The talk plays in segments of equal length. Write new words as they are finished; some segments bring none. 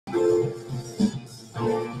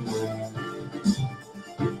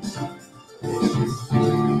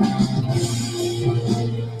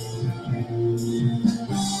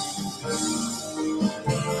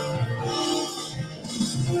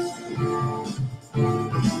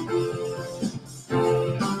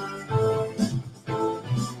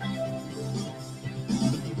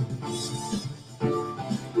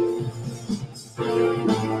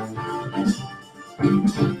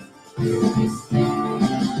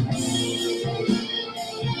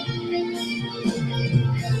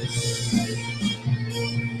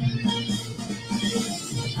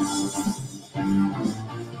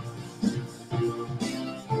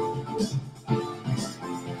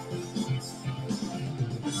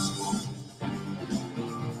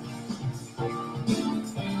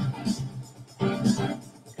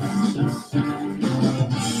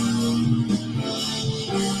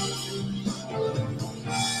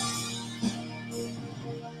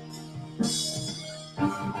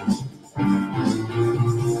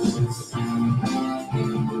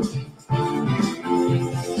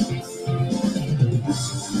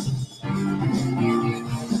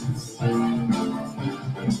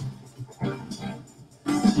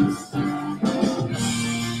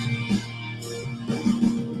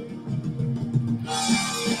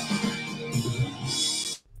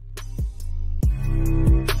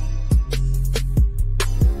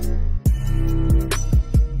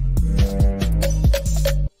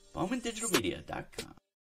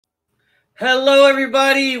Hello,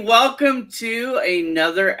 everybody. Welcome to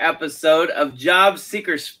another episode of Job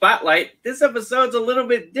Seeker Spotlight. This episode's a little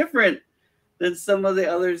bit different than some of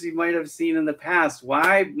the others you might have seen in the past.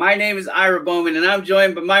 Why? My name is Ira Bowman, and I'm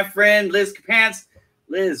joined by my friend Liz Capants.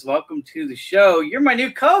 Liz, welcome to the show. You're my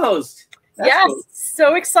new co-host. Yes, cool.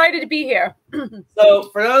 So excited to be here. So,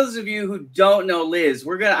 for those of you who don't know Liz,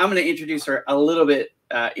 I'm gonna introduce her a little bit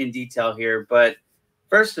in detail here. But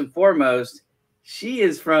first and foremost, she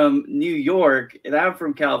is from New York, and I'm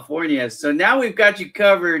from California. So now we've got you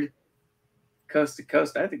covered coast to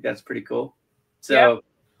coast. I think that's pretty cool. So,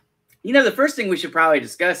 You know, the first thing we should probably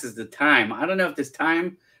discuss is the time. I don't know if this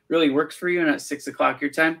time really works for you and at 6 o'clock your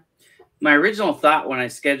time. My original thought when I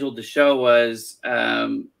scheduled the show was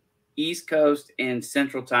East Coast and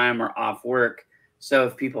Central Time are off work. So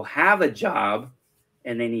if people have a job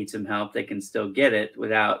and they need some help, they can still get it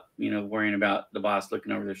without, worrying about the boss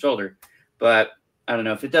looking over their shoulder. But I don't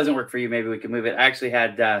know if it doesn't work for you. Maybe we can move it. I actually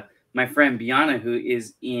had my friend Biana, who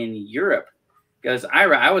is in Europe, goes,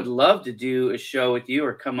 Ira, I would love to do a show with you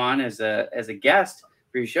or come on as a guest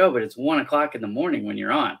for your show, but it's 1 o'clock in the morning when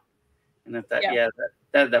you're on. And I thought,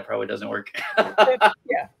 that probably doesn't work.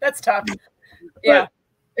 That's tough. Yeah.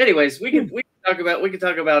 But anyways, we can talk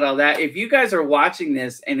about all that. If you guys are watching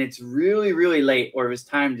this and it's really, really late, or if it's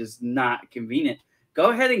time just not convenient,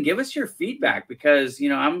 go ahead and give us your feedback, because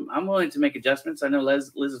I'm willing to make adjustments. I know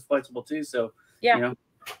Liz is flexible too, so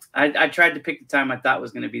I tried to pick the time I thought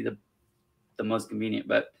was going to be the most convenient.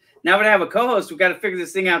 But now that I have a co-host, we've got to figure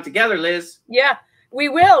this thing out together, Liz. Yeah, we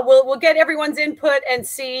will. We'll get everyone's input and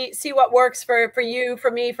see what works for you,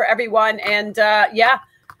 for me, for everyone. And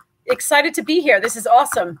excited to be here. This is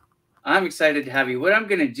awesome. I'm excited to have you. What I'm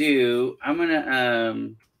going to do, I'm going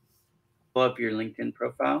to pull up your LinkedIn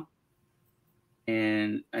profile.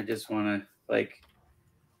 And I just want to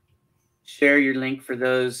share your link for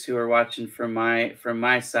those who are watching from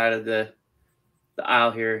my side of the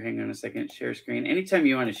aisle here. Hang on a second. Share screen. Anytime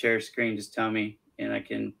you want to share a screen, just tell me, and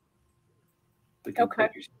we can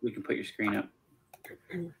put your screen up.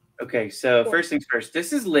 Okay. So First things first.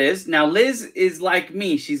 This is Liz. Now Liz is like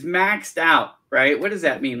me. She's maxed out, right? What does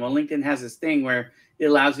that mean? Well, LinkedIn has this thing where it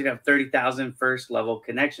allows you to have 30,000 first level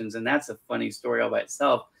connections, and that's a funny story all by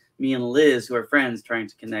itself. Me and Liz, who are friends, trying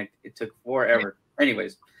to connect. It took forever.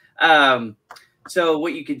 Anyways, so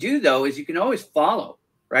what you can do, though, is you can always follow,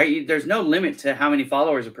 right? There's no limit to how many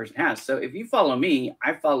followers a person has. So if you follow me,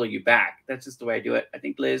 I follow you back. That's just the way I do it. I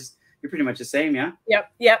think, Liz, you're pretty much the same, yeah?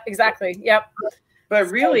 Yep, exactly. Yep.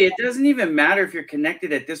 But really, it doesn't even matter if you're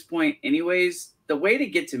connected at this point anyways. The way to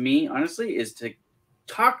get to me, honestly, is to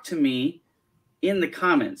talk to me in the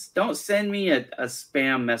comments. Don't send me a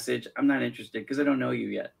spam message. I'm not interested because I don't know you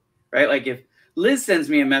yet. Right? Like if Liz sends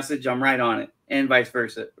me a message, I'm right on it, and vice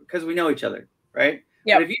versa, because we know each other, right?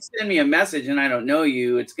 Yeah. But if you send me a message and I don't know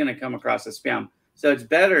you, it's going to come across as spam. So it's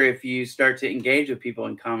better if you start to engage with people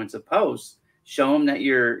in comments of posts, show them that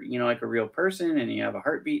you're, like a real person and you have a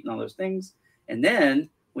heartbeat and all those things. And then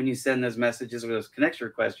when you send those messages or those connection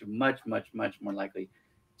requests, you're much, much, much more likely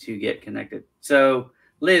to get connected. So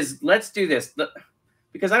Liz, let's do this,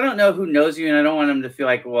 because I don't know who knows you, and I don't want them to feel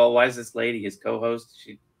like, well, why is this lady his co-host?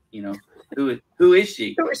 Who is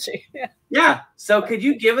she? Who is she? Yeah. So could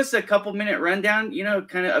you give us a couple minute rundown,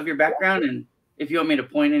 kind of your background, and if you want me to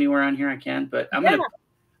point anywhere on here, I can. But I'm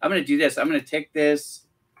gonna do this. I'm gonna take this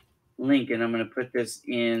link and I'm gonna put this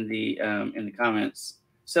in the comments.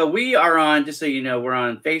 So we are on, just so you know, we're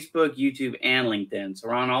on Facebook, YouTube, and LinkedIn. So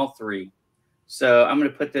we're on all three. So I'm gonna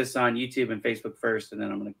put this on YouTube and Facebook first, and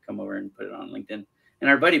then I'm gonna come over and put it on LinkedIn. And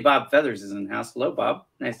our buddy Bob Feathers is in the house. Hello, Bob.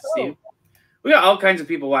 Nice to see you. We got all kinds of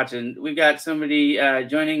people watching. We got somebody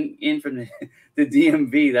joining in from the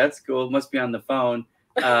DMV. That's cool. Must be on the phone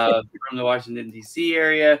from the Washington, D.C.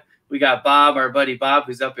 area. We got Bob, our buddy Bob,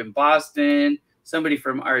 who's up in Boston. Somebody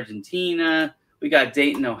from Argentina. We got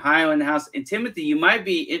Dayton, Ohio in the house. And Timothy, you might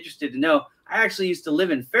be interested to know, I actually used to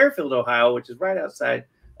live in Fairfield, Ohio, which is right outside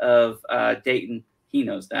of Dayton. He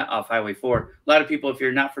knows that, off Highway 4. A lot of people, if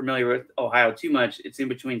you're not familiar with Ohio too much, it's in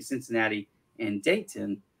between Cincinnati and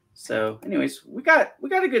Dayton. So anyways, we got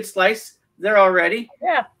a good slice there already.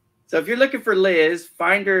 Yeah. So if you're looking for Liz,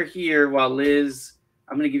 find her here while Liz,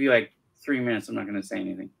 I'm going to give you like 3 minutes. I'm not going to say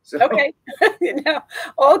anything. So. Okay.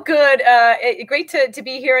 All good. Great to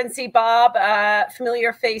be here and see Bob,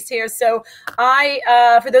 familiar face here. So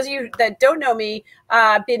I, for those of you that don't know me,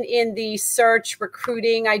 been in the search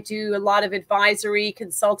recruiting. I do a lot of advisory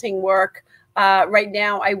consulting work. Right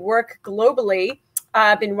now I work globally.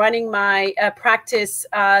 I've been running my practice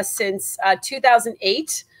since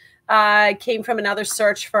 2008. Came from another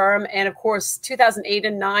search firm. And of course, 2008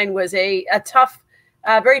 and 2009 was a tough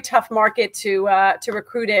very tough market to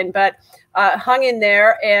recruit in, but hung in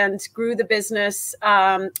there and grew the business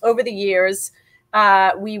over the years.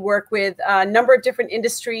 We work with a number of different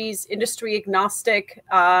industries, industry agnostic.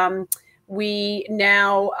 I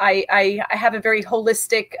have a very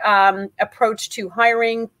holistic approach to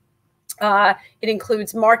hiring. It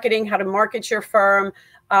includes marketing, how to market your firm,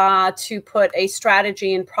 to put a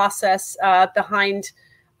strategy and process behind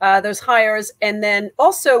those hires, and then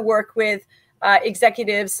also work with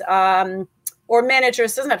executives or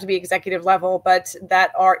managers. Doesn't have to be executive level, but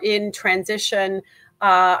that are in transition.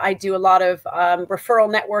 I do a lot of referral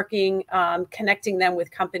networking, connecting them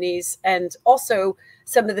with companies, and also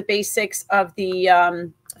some of the basics of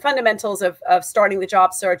the fundamentals of starting the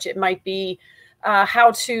job search. It might be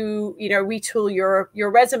how to, retool your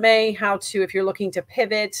resume, how to, if you're looking to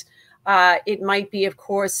pivot. It might be, of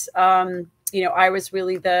course, I was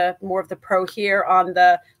really more of the pro here on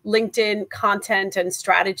the LinkedIn content and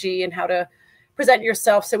strategy and how to present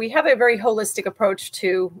yourself. So we have a very holistic approach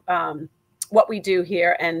to what we do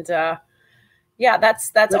here. And I'll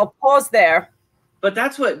pause there. But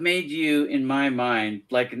that's what made you, in my mind,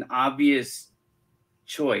 like an obvious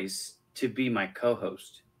choice to be my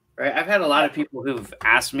co-host, right? I've had a lot of people who've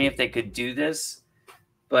asked me if they could do this,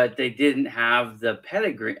 but they didn't have the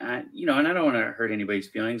pedigree, and I don't want to hurt anybody's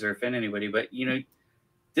feelings or offend anybody, but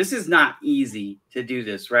this is not easy to do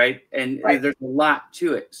this, right? And there's a lot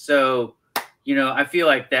to it. So, I feel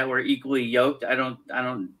like that we're equally yoked. I don't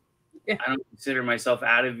consider myself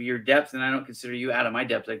out of your depth, and I don't consider you out of my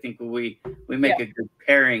depth. I think we make a good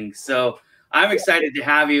pairing. So I'm excited to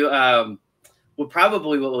have you. What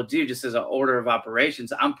we'll do, just as an order of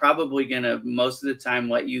operations, I'm probably gonna most of the time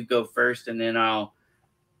let you go first, and then I'll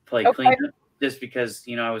play cleanup, just because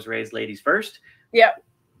I was raised ladies first. Yeah.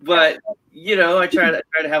 But I try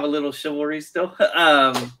to have a little chivalry still.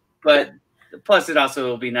 But plus, it also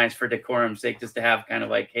will be nice for decorum's sake, just to have kind of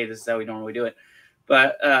like, hey, this is how we normally do it.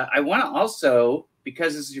 But I want to also,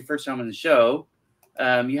 because this is your first time on the show,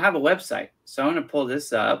 you have a website. So I'm going to pull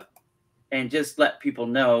this up and just let people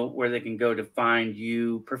know where they can go to find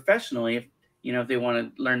you professionally, if they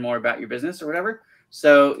want to learn more about your business or whatever.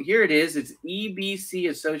 So here it is. It's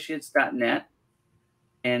ebcassociates.net.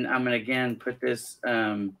 And I'm going to, again, put this,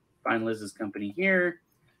 find Liz's company here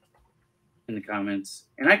in the comments.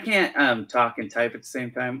 And I can't talk and type at the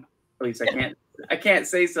same time. At least I can't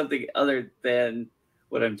say something other than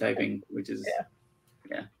what I'm typing, which is,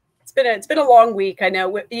 yeah. It's been a long week. I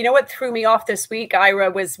know. You know what threw me off this week, Ira,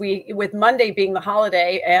 was with Monday being the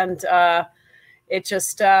holiday, and it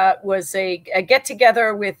just was a get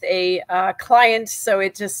together with a client. So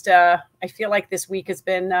it just I feel like this week has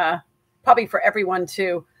been probably for everyone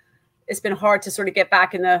too. It's been hard to sort of get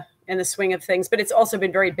back in the swing of things, but it's also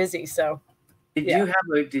been very busy. So did you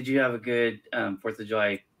have a good 4th of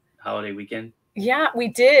July holiday weekend? Yeah, we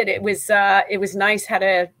did. It was nice. Had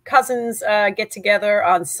a cousins get together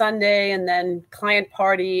on Sunday, and then client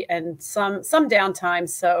party and some downtime.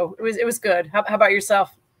 So it was good. How about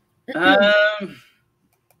yourself?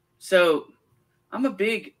 So I'm a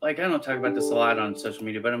big, I don't talk about this a lot on social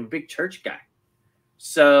media, but I'm a big church guy.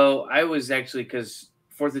 So I was actually, because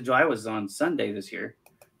 4th of July was on Sunday this year.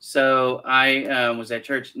 So I was at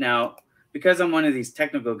church. Now, because I'm one of these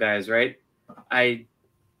technical guys, right?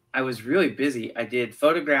 I was really busy. I did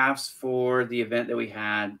photographs for the event that we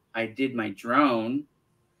had. I did my drone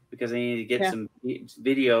because I needed to get some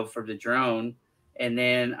video for the drone. And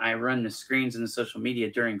then I run the screens and the social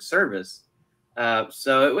media during service.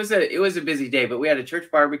 So it was a busy day, but we had a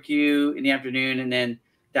church barbecue in the afternoon. And then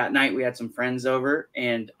that night we had some friends over,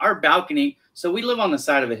 and our balcony. So we live on the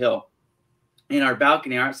side of a hill. In our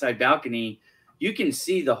balcony, our outside balcony, you can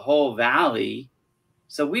see the whole valley.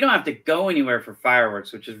 So we don't have to go anywhere for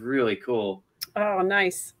fireworks, which is really cool. Oh,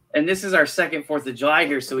 nice. And this is our second 4th of July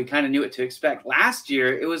here, so we kind of knew what to expect. Last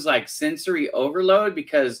year, it was like sensory overload,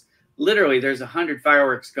 because literally there's 100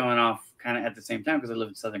 fireworks going off kind of at the same time, because I live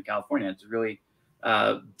in Southern California. It's a really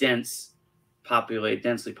densely populated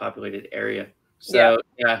area. So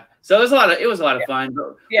so it was a lot of fun.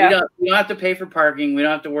 But we don't have to pay for parking. We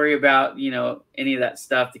don't have to worry about any of that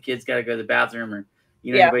stuff. The kids got to go to the bathroom, or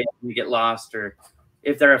anybody can get lost, or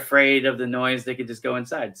if they're afraid of the noise, they could just go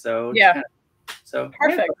inside. So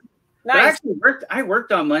perfect. Nice. But I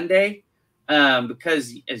worked on Monday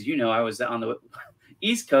because, as you know, I was on the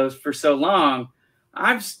East Coast for so long.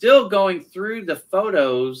 I'm still going through the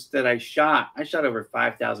photos that I shot. I shot over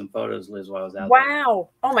 5,000 photos, Liz, while I was out there. Wow.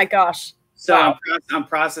 Oh my gosh. So wow. I'm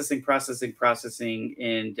processing,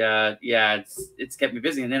 and it's kept me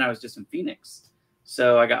busy. And then I was just in Phoenix,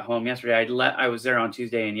 so I got home yesterday. I was there on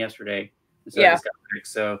Tuesday and yesterday. So I just got back.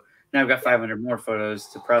 So Now I've got 500 more photos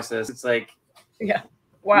to process. It's like, yeah,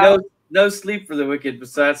 wow. No sleep for the wicked. But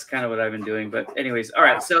so that's kind of what I've been doing. But anyways, all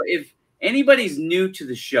right. So if anybody's new to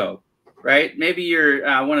the show, right? Maybe you're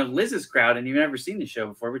one of Liz's crowd and you've never seen the show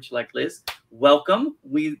before, but you like Liz. Welcome.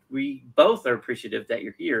 We both are appreciative that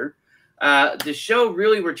you're here. The show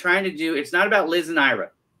really we're trying to do. It's not about Liz and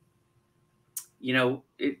Ira. You know,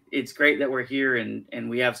 it's great that we're here and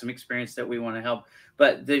we have some experience that we want to help.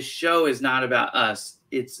 But the show is not about us.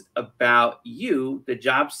 It's about you, the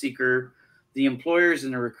job seeker, the employers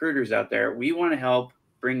and the recruiters out there. We want to help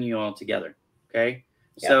bring you all together. Okay.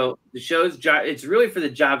 Yep. So the show's it's really for the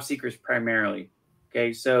job seekers primarily.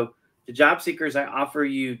 Okay. So the job seekers, I offer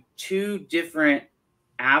you 2 different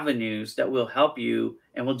avenues that will help you,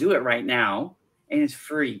 and we'll do it right now. And it's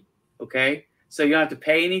free. Okay. So you don't have to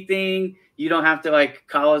pay anything. You don't have to like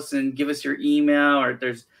call us and give us your email, or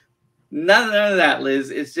there's none of that, Liz.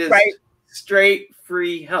 It's just straight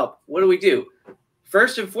free help. What do?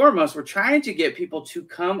 First and foremost, we're trying to get people to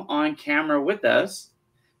come on camera with us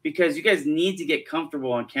because you guys need to get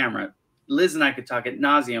comfortable on camera. Liz and I could talk ad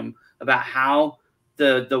nauseum about how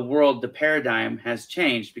the world, the paradigm has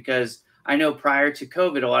changed, because I know prior to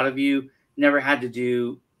COVID, a lot of you never had to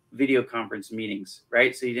do video conference meetings,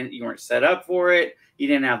 right? So you weren't set up for it. You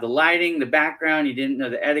didn't have the lighting, the background. You didn't know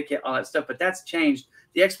the etiquette, all that stuff. But that's changed.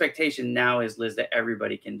 The expectation now is, Liz, that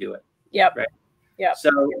everybody can do it. Yep. Right. Yep.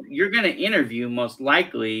 So you're going to interview most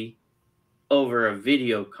likely over a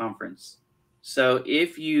video conference. So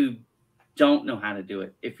if you don't know how to do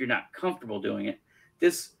it, if you're not comfortable doing it,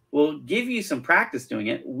 this will give you some practice doing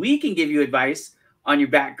it. We can give you advice on your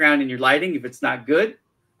background and your lighting if it's not good.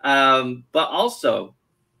 But also,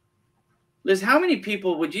 Liz, how many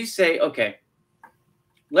people would you say, okay,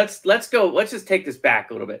 let's go. Let's just take this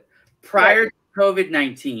back a little bit. Prior to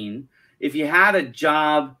COVID-19, if you had a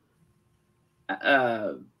job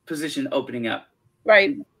position opening up,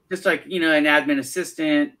 right, just like, you know, an admin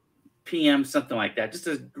assistant, PM, something like that, just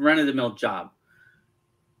a run-of-the-mill job,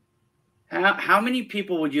 how many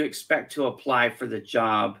people would you expect to apply for the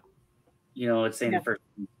job, you know, let's say in the first?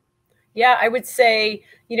 Yeah, I would say,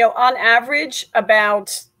 you know, on average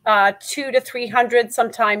about 200 to 300,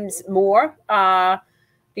 sometimes more,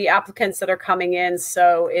 the applicants that are coming in.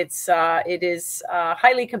 So it is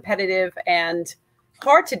highly competitive and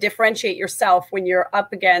hard to differentiate yourself when you're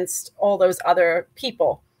up against all those other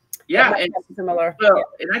people. Yeah, and similar. Well,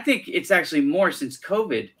 and I think it's actually more since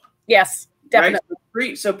COVID. Yes, definitely.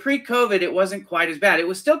 Right? So pre-COVID, it wasn't quite as bad. It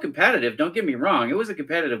was still competitive. Don't get me wrong. It was a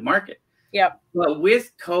competitive market. Yeah. But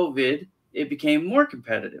with COVID, it became more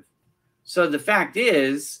competitive. So the fact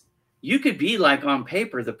is, you could be like on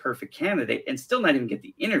paper the perfect candidate and still not even get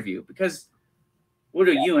the interview, because what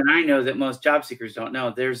do you and I know that most job seekers don't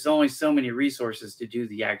know? There's only so many resources to do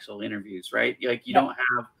the actual interviews, right? Like you don't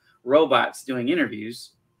have robots doing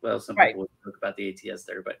interviews. Well, some people would talk about the ATS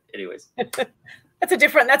there, but anyways.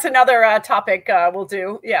 That's another topic we'll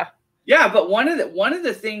do. Yeah. Yeah, but one of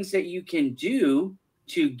the things that you can do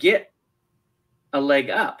to get a leg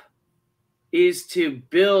up is to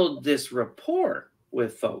build this rapport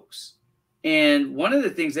with folks. And one of the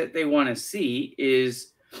things that they want to see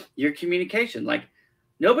is your communication. Like,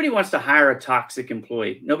 nobody wants to hire a toxic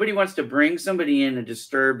employee. Nobody wants to bring somebody in and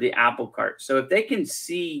disturb the apple cart. So if they can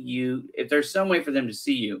see you, if there's some way for them to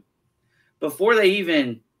see you before they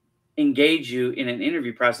even engage you in an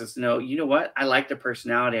interview process, know, you know what, I like the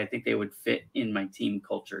personality. I think they would fit in my team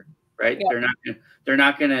culture, right? Yeah. They're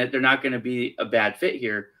not gonna be a bad fit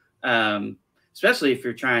here. Especially if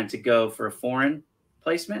you're trying to go for a foreign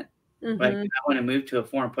placement. Like, I want to move to a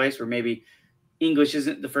foreign place where maybe English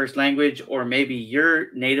isn't the first language, or maybe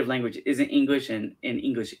your native language isn't English and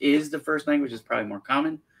English is the first language, is probably more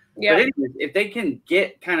common. Yeah. But anyways, if they can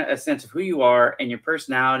get kind of a sense of who you are and your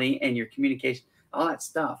personality and your communication, all that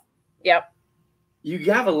stuff. Yep. You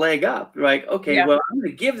have a leg up. You're like, okay, well, I'm going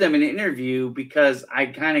to give them an interview because I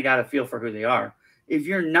kind of got a feel for who they are. If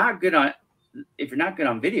you're not good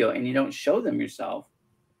on video and you don't show them yourself,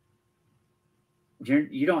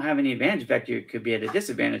 you don't have any advantage. In fact, you could be at a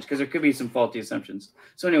disadvantage because there could be some faulty assumptions.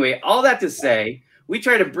 So anyway, all that to say, we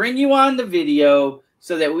try to bring you on the video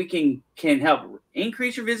so that we can help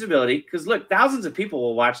increase your visibility. Because look, thousands of people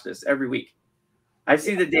will watch this every week. I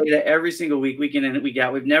see the data every single week, week in and week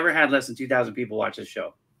out. We've never had less than 2,000 people watch this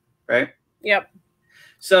show, right? Yep.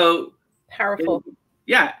 So powerful.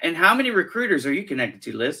 Yeah. And how many recruiters are you connected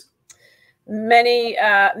to, Liz? Many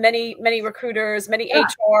recruiters, many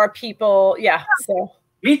HR people. Yeah. So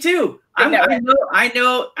me too. I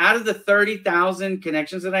know out of the 30,000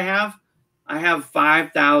 connections that I have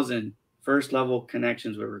 5,000 first level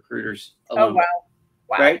connections with recruiters alone. Oh,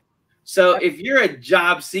 wow. Right. So if you're a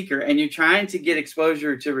job seeker and you're trying to get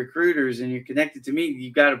exposure to recruiters and you're connected to me,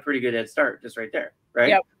 you've got a pretty good head start just right there, right?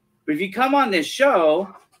 Yep. But if you come on this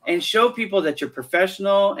show and show people that you're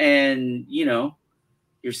professional and, you know,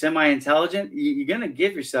 you're semi-intelligent, you're going to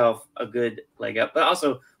give yourself a good leg up. But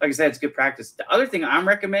also, like I said, it's good practice. The other thing I'm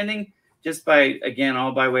recommending, just by, again,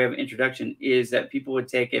 all by way of introduction, is that people would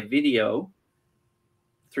take a video,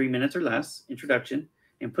 3 minutes or less, introduction,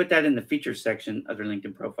 and put that in the features section of their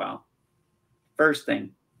LinkedIn profile. First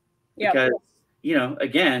thing. Yep. Because, you know,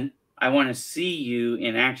 again, I want to see you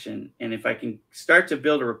in action. And if I can start to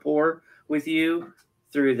build a rapport with you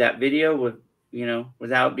through that video with, you know,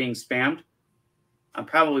 without being spammed, I'm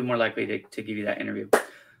probably more likely to give you that interview.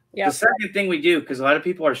 Yep. The second thing we do, because a lot of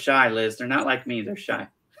people are shy, Liz, they're not like me, they're shy.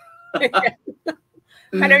 I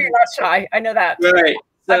know you're not shy. I know that. Right.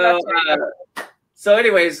 So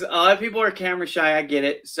anyways, a lot of people are camera shy. I get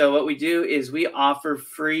it. So what we do is we offer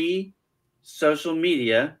free social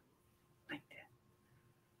media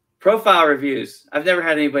profile reviews. I've never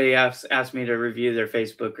had anybody ask me to review their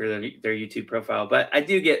Facebook or their YouTube profile, but I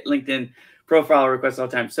do get LinkedIn profile requests all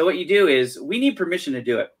the time. So what you do is we need permission to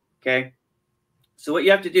do it. Okay. So what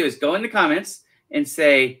you have to do is go in the comments and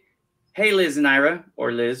say, hey, Liz and Ira,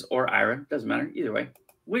 or Liz or Ira, doesn't matter. Either way,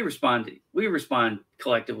 we respond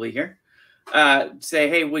collectively here. Say,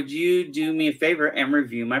 hey, would you do me a favor and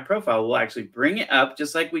review my profile? We'll actually bring it up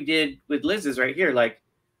just like we did with Liz's right here. Like,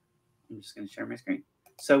 I'm just going to share my screen.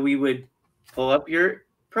 So we would pull up your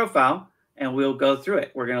profile and we'll go through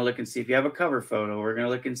it. We're going to look and see if you have a cover photo. We're going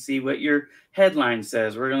to look and see what your headline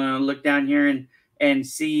says. We're going to look down here and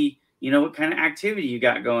see, you know, what kind of activity you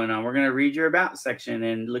got going on. We're going to read your about section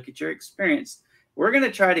and look at your experience. We're going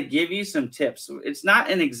to try to give you some tips. It's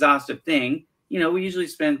not an exhaustive thing. You know, we usually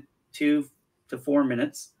spend 2 to 4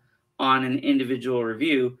 minutes on an individual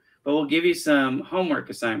review, but we'll give you some homework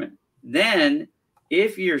assignment. Then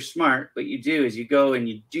if you're smart, what you do is you go and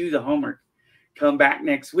you do the homework, come back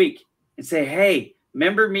next week and say, hey,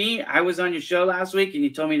 remember me? I was on your show last week and you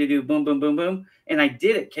told me to do boom, boom, boom, boom. And I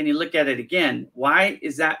did it. Can you look at it again? Why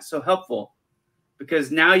is that so helpful?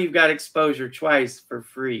 Because now you've got exposure twice for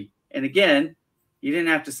free. And again, you didn't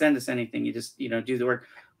have to send us anything. You just, you know, do the work.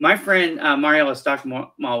 My friend, Mariella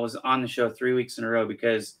Stockmall was on the show 3 weeks in a row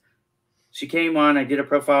because she came on. I did a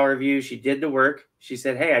profile review. She did the work. She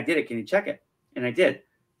said, hey, I did it. Can you check it? And I did.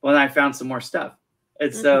 Well, then I found some more stuff.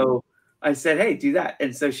 And so I said, hey, do that.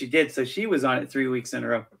 And so she did. So she was on it 3 weeks in a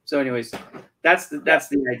row. So anyways, that's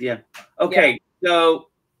the idea. Okay. Yeah. So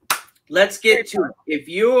let's get to it. If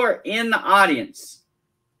you're in the audience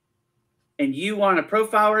and you want a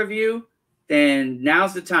profile review, then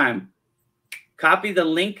now's the time. Copy the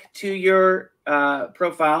link to your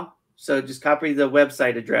profile. So just copy the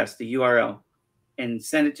website address, the URL, and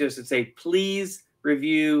send it to us and say, please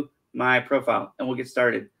review my profile, and we'll get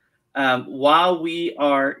started. While we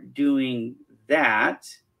are doing that,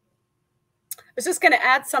 I was just going to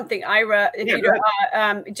add something, Ira. If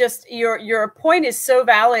you just your point is so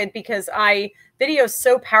valid because video is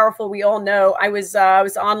so powerful. We all know. I was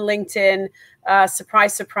on LinkedIn.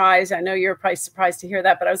 Surprise, surprise. I know you're probably surprised to hear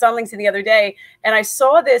that, but I was on LinkedIn the other day and I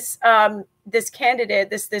saw this this candidate,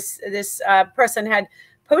 this person had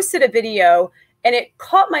posted a video. And it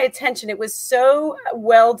caught my attention. It was so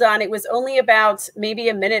well done. It was only about maybe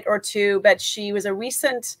a minute or two, but she was a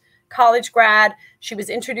recent college grad. She was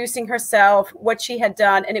introducing herself, what she had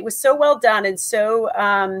done, and it was so well done and so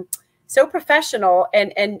so professional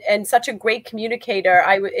and such a great communicator.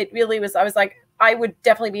 It really was. I was like, I would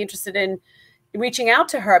definitely be interested in reaching out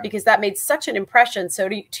to her because that made such an impression. So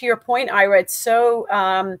to your point, Ira, it's so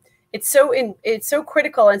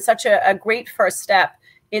critical and such a great first step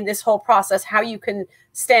in this whole process, how you can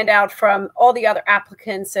stand out from all the other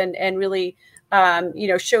applicants and really, you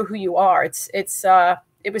know, show who you are.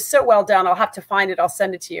 It was so well done. I'll have to find it. I'll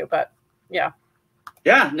send it to you, but yeah.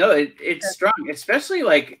 Yeah, no, it's strong, especially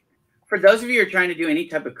like for those of you who are trying to do any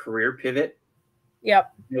type of career pivot.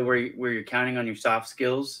 Yep. You know, where you're counting on your soft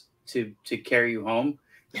skills to carry you home.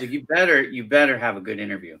 So you better have a good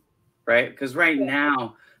interview, right? Because right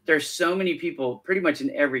now there's so many people pretty much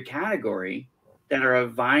in every category that are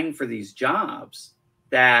vying for these jobs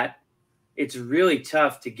that it's really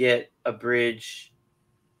tough to get a bridge,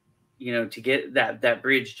 you know, to get that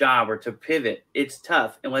bridge job or to pivot. It's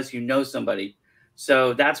tough unless you know somebody.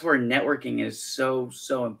 So that's where networking is so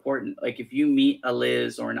important. Like if you meet a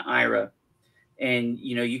Liz or an Ira and,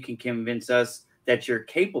 you know, you can convince us that you're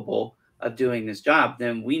capable of doing this job,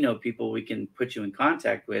 then we know people we can put you in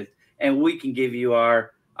contact with and we can give you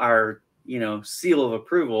our, you know, seal of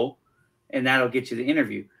approval. And that'll get you the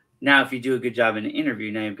interview. Now, if you do a good job in an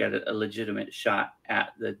interview, now you've got a legitimate shot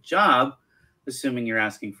at the job, assuming you're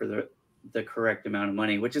asking for the correct amount of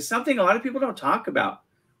money, which is something a lot of people don't talk about,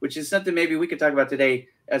 which is something maybe we could talk about today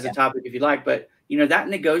as a topic if you like. But, you know, that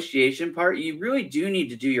negotiation part, you really do need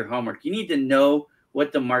to do your homework. You need to know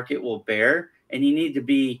what the market will bear, and you need to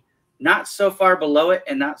be not so far below it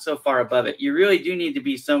and not so far above it. You really do need to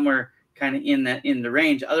be somewhere kind of in the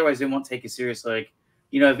range. Otherwise, they won't take you seriously. Like,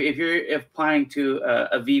 you know, if you're applying to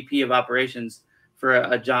a VP of operations for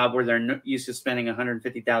a job where they're used to spending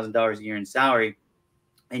 $150,000 a year in salary,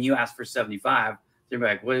 and you ask for 75, they're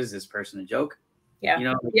like, "What is this person, a joke?" Yeah, you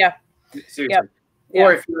know, seriously. Yeah.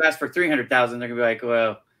 Or if you ask for 300,000, they're gonna be like,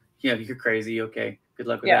 "Well, you know, you're crazy. Okay, good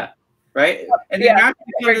luck with that." Right? And they're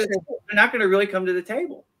not gonna really come to the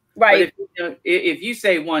table. Right. But if you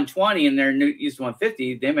say 120 and they're used to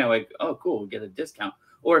 150, they may like, "Oh, cool, we'll get a discount."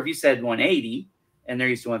 Or if you said 180 and they're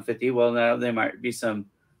used to 150, well, now there might be some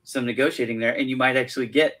negotiating there, and you might actually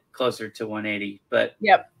get closer to 180. But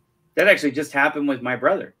that actually just happened with my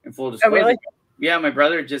brother. In full disclosure, really? Yeah, my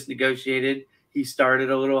brother just negotiated. He started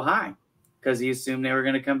a little high because he assumed they were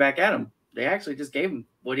going to come back at him. They actually just gave him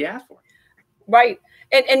what he asked for. Right.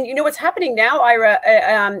 And you know what's happening now, Ira?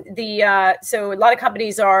 So a lot of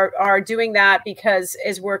companies are doing that because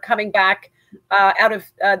as we're coming back out of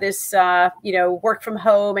this, you know, work from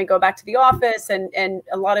home and go back to the office, and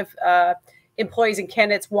a lot of employees and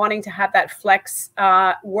candidates wanting to have that flex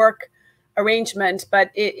work arrangement.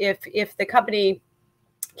 But if the company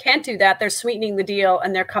can't do that, they're sweetening the deal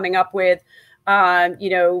and they're coming up with, you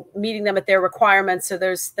know, meeting them at their requirements. So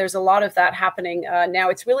there's a lot of that happening now.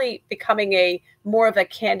 It's really becoming more of a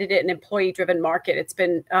candidate and employee driven market. It's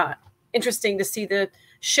been interesting to see the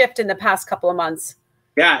shift in the past couple of months.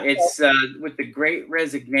 Yeah, it's with the Great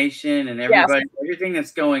Resignation and everything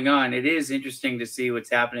that's going on. It is interesting to see what's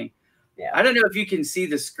happening. Yeah. I don't know if you can see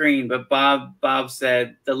the screen, but Bob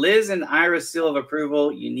said the Liz and Ira seal of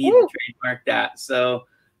approval. You need to trademark that. So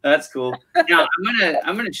that's cool. Now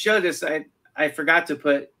I'm gonna show this. I forgot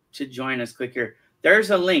to join us. Click here.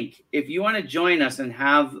 There's a link. If you want to join us and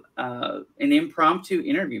have an impromptu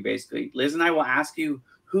interview, basically, Liz and I will ask you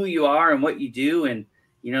who you are and what you do. And,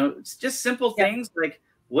 you know, it's just simple things like,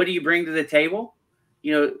 what do you bring to the table?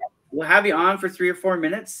 You know, we'll have you on for 3 or 4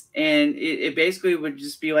 minutes, and it basically would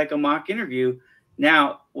just be like a mock interview.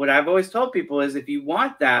 Now, what I've always told people is if you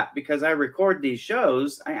want that, because I record these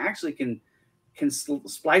shows, I actually can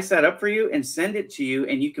splice that up for you and send it to you,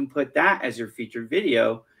 and you can put that as your featured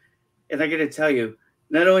video. And I got to tell you,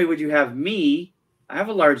 not only would you have me, I have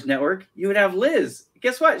a large network, you would have Liz.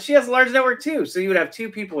 Guess what? She has a large network too. So you would have 2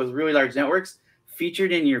 people with really large networks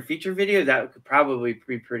featured in your feature video. That could probably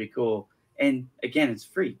be pretty cool. And again, it's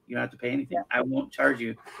free. You don't have to pay anything. I won't charge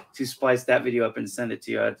you to splice that video up and send it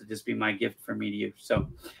to you. It'll just be my gift from me to you. So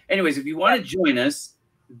anyways, if you want to join us,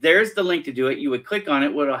 there's the link to do it. You would click on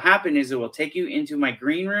it. What will happen is it will take you into my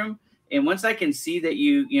green room. And once I can see that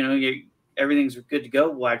everything's good to go,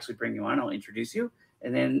 we'll actually bring you on. I'll introduce you,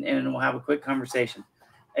 and we'll have a quick conversation.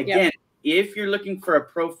 Again, if you're looking for a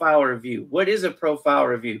profile review, what is a profile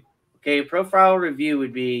review? Okay, a profile review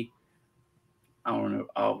would be,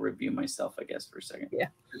 I'll review myself, I guess, for a second. Yeah.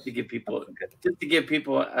 Just to give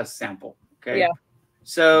people a sample. Okay. Yeah.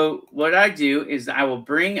 So what I do is I will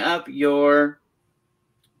bring up your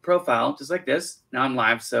profile just like this. Now I'm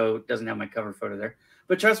live, so it doesn't have my cover photo there.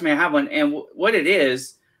 But trust me, I have one. And what it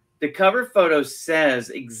is, the cover photo says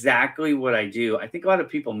exactly what I do. I think a lot of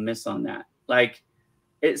people miss on that. Like,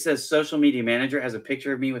 it says social media manager, has a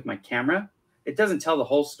picture of me with my camera. It doesn't tell the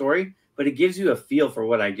whole story, but it gives you a feel for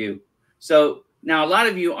what I do. So now a lot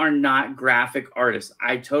of you are not graphic artists.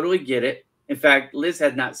 I totally get it. In fact, Liz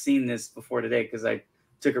had not seen this before today because I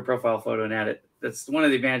took her profile photo and added it. That's one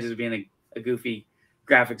of the advantages of being a goofy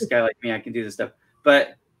graphics guy like me. I can do this stuff.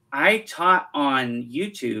 But I taught on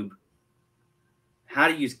YouTube how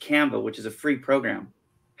to use Canva, which is a free program,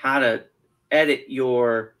 how to edit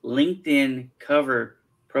your LinkedIn cover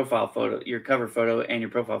profile photo, your cover photo and your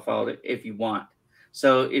profile photo if you want.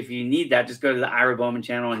 So if you need that, just go to the Ira Bowman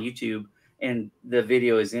channel on YouTube, and the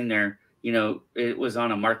video is in there. You know, it was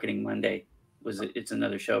on a Marketing Monday. It's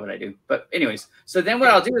another show that I do. But anyways, so then what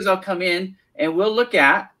I'll do is I'll come in and we'll look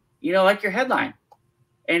at, like your headline.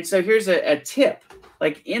 And so here's a tip.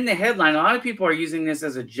 Like in the headline, a lot of people are using this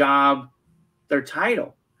as a job, their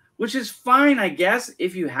title, which is fine, I guess,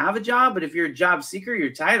 if you have a job. But if you're a job seeker,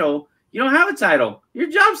 your title, you don't have a title. You're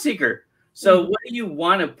a job seeker. So what do you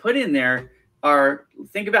want to put in there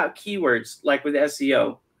think about keywords like with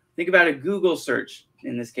SEO. Think about a Google search.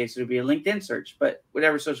 In this case, it would be a LinkedIn search, but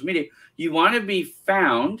whatever social media. You want to be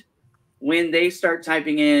found when they start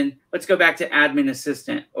typing in, let's go back to admin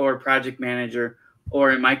assistant or project manager,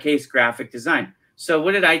 or in my case, graphic design. So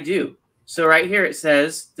what did I do? So right here it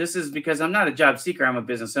says, this is because I'm not a job seeker, I'm a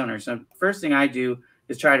business owner. So first thing I do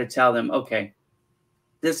is try to tell them, okay,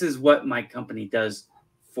 this is what my company does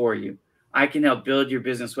for you. I can help build your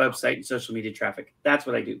business website and social media traffic. That's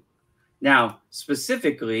what I do. Now,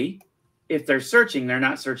 specifically, if they're searching, they're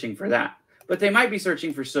not searching for that, but they might be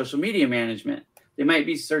searching for social media management. They might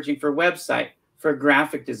be searching for website, for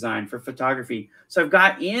graphic design, for photography. So I've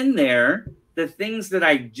got in there the things that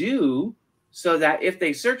I do so that if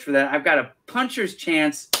they search for that, I've got a puncher's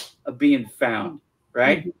chance of being found,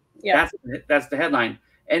 right? Mm-hmm. Yeah. That's the headline.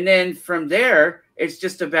 And then from there, it's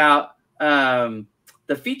just about the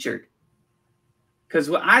featured. Because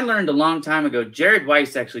what I learned a long time ago, Jared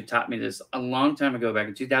Weiss actually taught me this a long time ago, back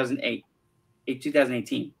in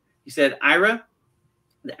 2018. He said, Ira,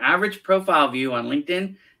 the average profile view on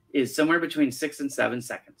LinkedIn is somewhere between 6 and 7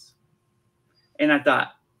 seconds. And I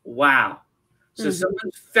thought, wow. So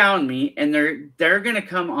someone found me and they're going to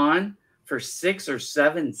come on for 6 or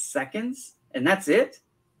 7 seconds and that's it.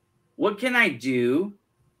 What can I do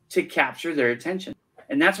to capture their attention?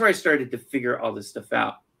 And that's where I started to figure all this stuff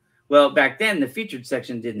out. Well, back then the featured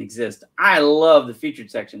section didn't exist. I love the featured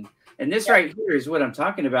section. And this right here is what I'm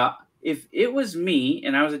talking about. If it was me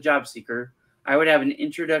and I was a job seeker, I would have an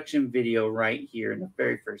introduction video right here in the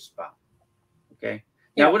very first spot. Okay.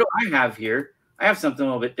 Now, what do I have here? I have something a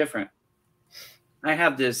little bit different. I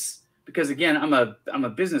have this, because again, I'm a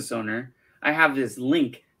business owner. I have this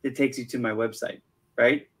link that takes you to my website,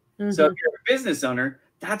 right? So if you're a business owner,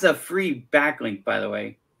 that's a free backlink, by the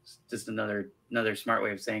way. It's just another smart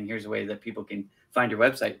way of saying here's a way that people can find your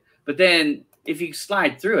website. But then if you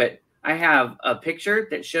slide through it, I have a picture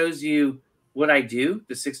that shows you what I do,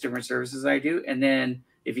 the 6 different services I do. And then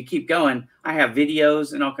if you keep going, I have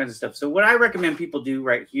videos and all kinds of stuff. So what I recommend people do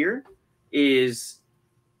right here is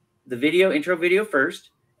the intro video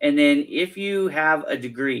first. And then if you have a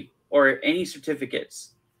degree or any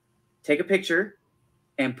certificates, take a picture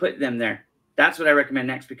and put them there. That's what I recommend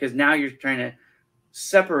next, because now you're trying to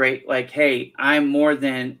separate, like, hey, I'm more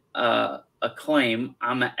than a claim.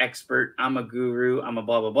 I'm an expert. I'm a guru. I'm a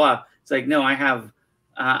blah, blah, blah. It's like, no, I have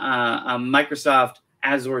a Microsoft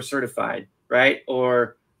Azure certified, right?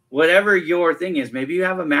 Or whatever your thing is. Maybe you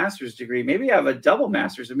have a master's degree. Maybe you have a double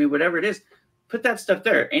master's. I mean, whatever it is, put that stuff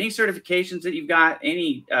there. Any certifications that you've got,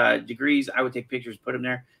 any degrees, I would take pictures, put them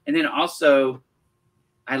there. And then also,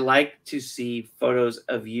 I like to see photos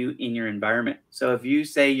of you in your environment. So if you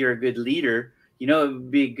say you're a good leader, you know, it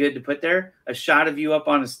would be good to put there a shot of you up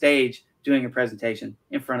on a stage doing a presentation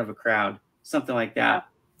in front of a crowd, something like that.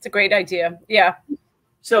 It's a great idea. Yeah.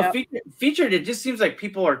 So featured, it just seems like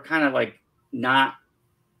people are kind of like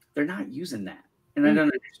they're not using that. And I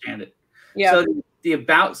don't understand it. Yeah. So the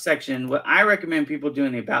about section, what I recommend people do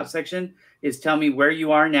in the about section is tell me where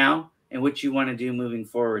you are now and what you want to do moving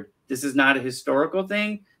forward. This is not a historical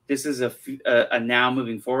thing. This is a now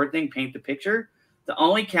moving forward thing. Paint the picture. The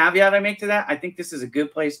only caveat I make to that, I think this is a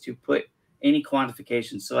good place to put any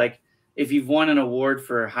quantification. So like if you've won an award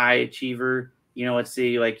for a high achiever, you know, let's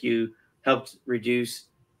say like you helped reduce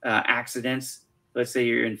accidents. Let's say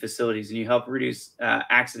you're in facilities and you help reduce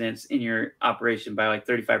accidents in your operation by like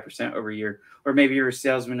 35% over a year. Or maybe you're a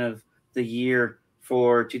salesman of the year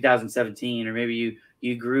for 2017, or maybe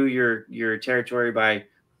you grew your territory by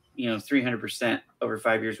 300% over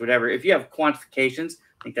 5 years, whatever. If you have quantifications,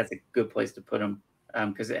 I think that's a good place to put them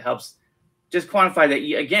because it helps just quantify that.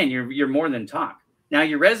 You're more than talk. Now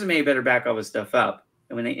your resume better back all this stuff up,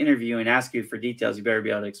 and when they interview and ask you for details, you better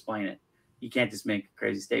be able to explain it. You can't just make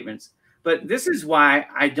crazy statements. But this is why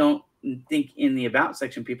I don't think in the about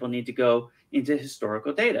section people need to go into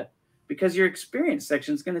historical data, because your experience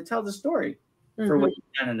section is going to tell the story for what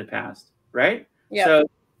you've done in the past, right? Yeah. So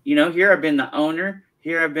here I've been the owner.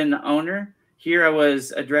 Here I've been the owner. Here I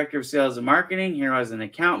was a director of sales and marketing. Here I was an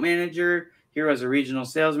account manager. Here I was a regional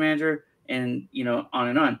sales manager, and on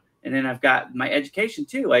and on. And then I've got my education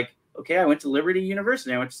too. Like, okay, I went to Liberty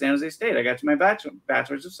University. I went to San Jose State. I got to my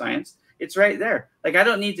bachelor's of science. It's right there. Like, I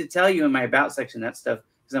don't need to tell you in my about section that stuff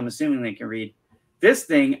because I'm assuming they can read. This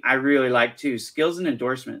thing I really like too. Skills and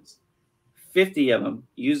endorsements. 50 of them.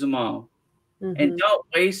 Use them all. And don't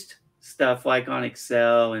waste stuff like on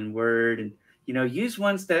Excel and Word, and use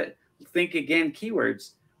ones that think again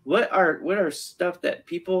keywords. What are stuff that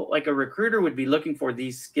people, like a recruiter, would be looking for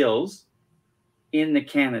these skills in the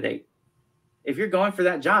candidate? If you're going for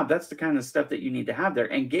that job, that's the kind of stuff that you need to have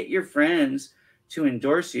there, and get your friends to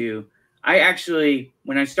endorse you. I actually,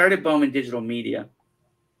 when I started Bowman Digital Media,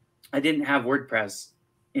 I didn't have WordPress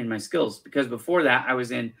in my skills, because before that I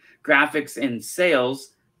was in graphics and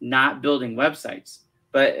sales, not building websites.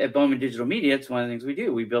 But at Bowman Digital Media, it's one of the things we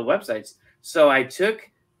do. We build websites. So I took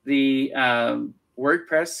the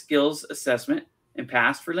WordPress skills assessment and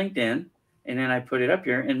passed for LinkedIn. And then I put it up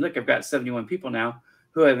here. And look, I've got 71 people now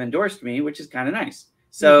who have endorsed me, which is kind of nice.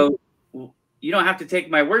 So you don't have to take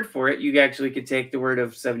my word for it. You actually could take the word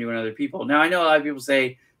of 71 other people. Now, I know a lot of people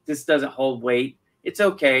say this doesn't hold weight. It's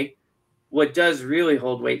okay. What does really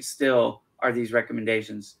hold weight still are these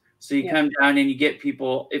recommendations. So you come down and you get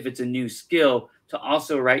people, if it's a new skill, to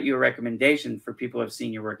also write you a recommendation for people who have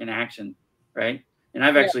seen your work in action, right? And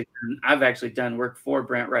I've actually done work for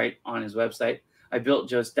Brent Wright on his website. I built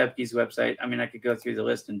Joe Stepke's website. I mean, I could go through the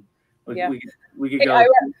list and we could go. I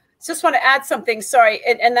just want to add something. Sorry,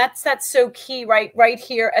 and that's so key, right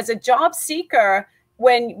here as a job seeker.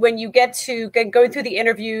 When you get to going through the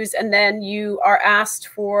interviews and then you are asked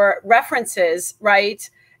for references, right?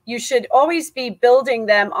 You should always be building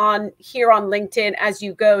them on LinkedIn as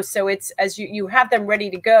you go. So it's as you have them ready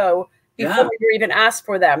to go before you're even asked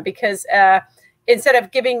for them. Because instead of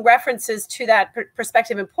giving references to that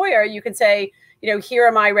prospective employer, you can say, here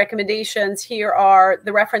are my recommendations. Here are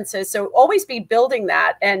the references. So always be building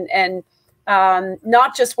that, and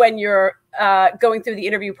not just when you're going through the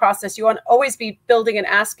interview process. You want to always be building and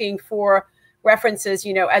asking for references,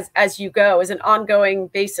 as you go, as an ongoing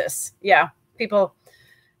basis. Yeah, people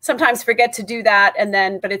sometimes forget to do that,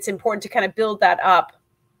 but it's important to kind of build that up.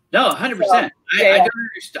 No, 100%.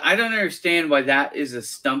 I don't understand why that is a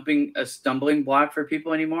stumbling block for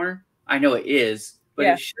people anymore. I know it is, but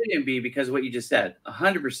it shouldn't be, because of what you just said.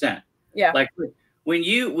 100%. Yeah. Like whenever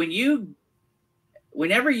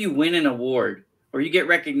you win an award or you get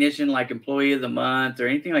recognition like Employee of the Month or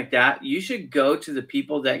anything like that, you should go to the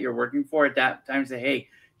people that you're working for at that time and say, hey,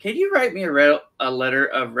 can you write me a letter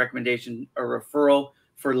of recommendation or referral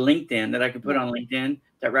for LinkedIn that I can put on LinkedIn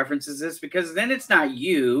that references this? Because then it's not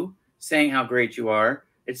you saying how great you are.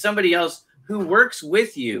 It's somebody else who works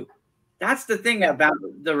with you. That's the thing about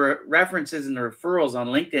the references and the referrals on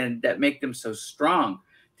LinkedIn that make them so strong.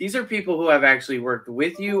 These are people who have actually worked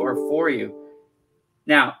with you or for you.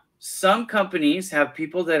 Now, some companies have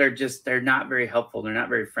people that are they're not very helpful. They're not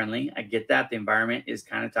very friendly. I get that. The environment is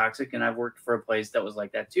kind of toxic, and I've worked for a place that was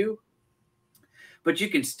like that too. But you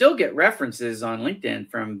can still get references on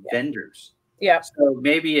LinkedIn from vendors. Yeah. So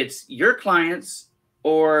maybe it's your clients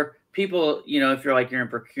or people, if you're in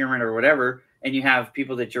procurement or whatever, and you have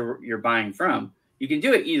people that you're buying from, you can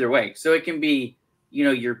do it either way. So it can be,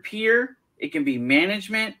 your peer, it can be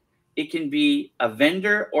management, it can be a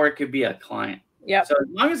vendor, or it could be a client. Yeah. So as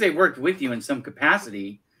long as they worked with you in some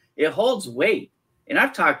capacity, it holds weight. And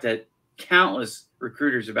I've talked to countless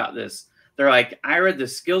recruiters about this. They're like, Ira, the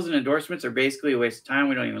skills and endorsements are basically a waste of time.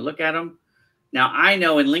 We don't even look at them. Now, I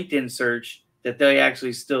know in LinkedIn search that they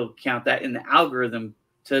actually still count that in the algorithm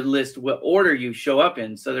to list what order you show up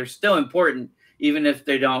in. So they're still important, even if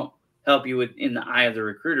they don't help you in the eye of the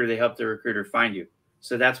recruiter. They help the recruiter find you.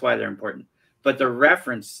 So that's why they're important. But the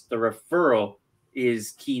reference, the referral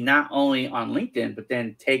is key, not only on LinkedIn, but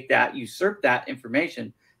then usurp that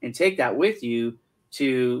information and take that with you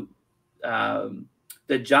to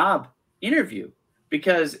the job interview.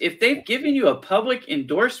 Because if they've given you a public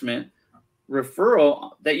endorsement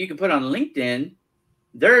referral that you can put on LinkedIn,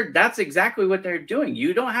 that's exactly what they're doing.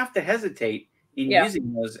 You don't have to hesitate in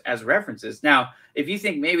using those as references. Now, if you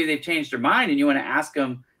think maybe they've changed their mind and you want to ask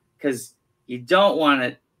them, because you don't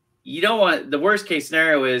want the worst case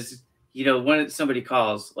scenario is, when somebody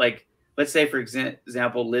calls, like, let's say, for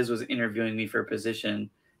example, Liz was interviewing me for a position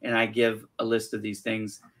and I give a list of these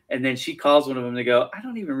things, and then she calls one of them to go, I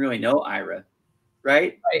don't even really know Ira,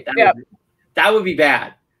 right? That would be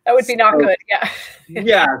bad. That would be not good. Yeah.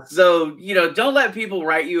 Yeah. So, don't let people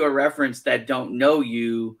write you a reference that don't know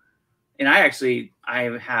you. And I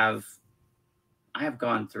have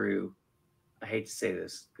gone through, I hate to say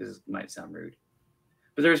this because it might sound rude,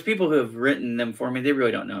 but there's people who have written them for me. They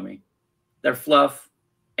really don't know me. They're fluff,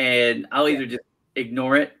 and I'll either just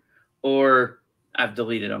ignore it or I've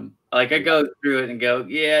deleted them. Like, I go through it and go,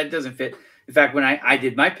 yeah, it doesn't fit. In fact, when I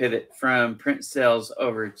did my pivot from print sales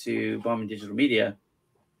over to Bowman Digital Media,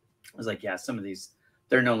 I was like, yeah, some of these,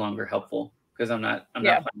 they're no longer helpful because I'm not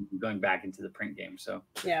planning on going back into the print game. So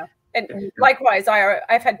yeah. And likewise,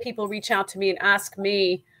 I've had people reach out to me and ask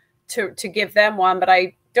me to give them one, but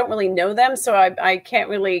I don't really know them. So I can't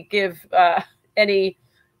really give any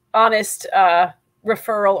honest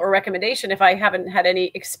referral or recommendation if I haven't had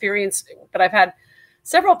any experience. But I've had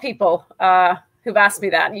several people who've asked me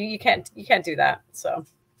that. You can't do that. So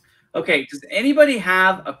Okay, does anybody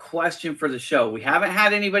have a question for the show? We haven't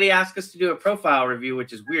had anybody ask us to do a profile review,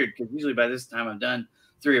 which is weird because usually by this time I've done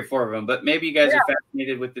 3 or 4 of them. But maybe you guys are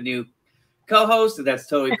fascinated with the new co-host, and that's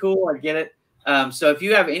totally cool. I get it. So if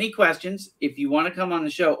you have any questions, if you want to come on the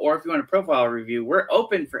show, or if you want a profile review, we're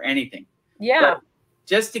open for anything. Yeah. But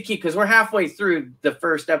just to keep, because we're halfway through the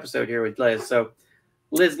first episode here with Liz. So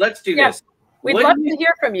Liz, let's do this. We'd love to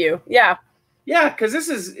hear from you. Yeah. Yeah, because this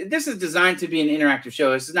is designed to be an interactive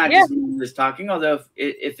show. This is not just me and Liz talking, although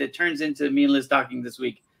if it turns into me and Liz talking this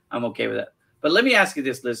week, I'm okay with that. But let me ask you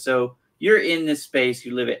this, Liz. So you're in this space,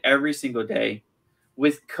 you live it every single day.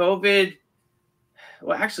 With COVID,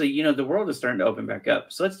 well, actually, you know, the world is starting to open back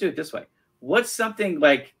up. So let's do it this way. What's something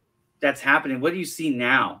like that's happening? What do you see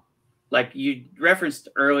now? Like you referenced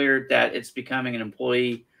earlier that it's becoming an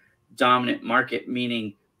employee dominant market,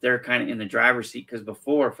 meaning they're kind of in the driver's seat, because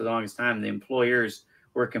before, for the longest time, the employers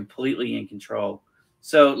were completely in control.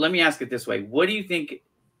 So let me ask it this way. What do you think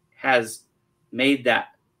has made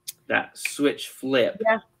that switch flip?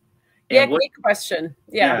 Yeah, great question.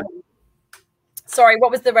 Yeah. Sorry, what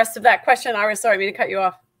was the rest of that question, Ira? Sorry, I mean to cut you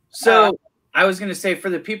off. So I was going to say, for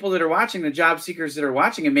the people that are watching, the job seekers that are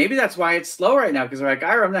watching, and maybe that's why it's slow right now, because they're like,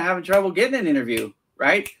 Ira, I'm not having trouble getting an interview,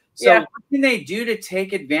 right? So what can they do to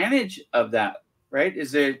take advantage of that? Right?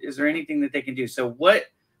 Is there anything that they can do? So what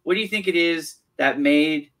do you think it is that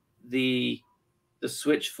made the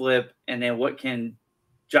switch flip, and then what can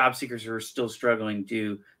job seekers who are still struggling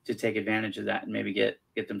do to take advantage of that and maybe get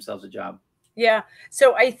themselves a job? Yeah.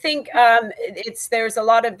 So I think there's a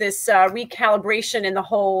lot of this recalibration in the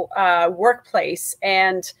whole workplace.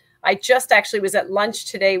 And I just actually was at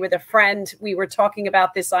lunch today with a friend. We were talking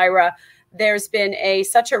about this, Ira. There's been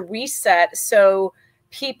such a reset. So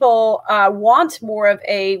people want more of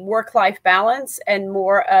a work-life balance and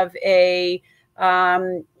more of a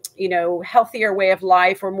healthier way of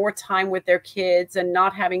life, or more time with their kids and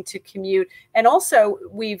not having to commute. And also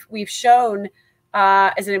we've shown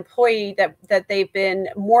as an employee that they've been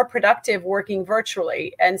more productive working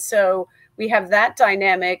virtually. And so we have that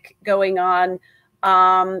dynamic going on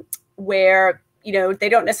where, you know, they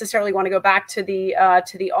don't necessarily want to go back to the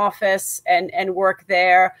office and work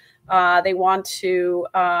there. They want to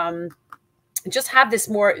just have this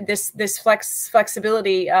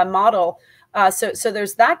flexibility model. So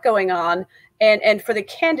there's that going on, and for the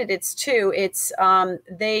candidates too, it's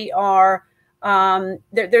they are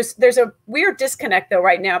there's a weird disconnect though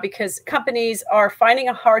right now, because companies are finding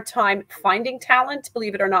a hard time finding talent,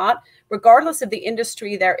 believe it or not, regardless of the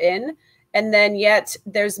industry they're in, and then yet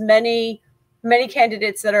there's many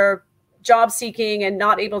candidates that are job seeking and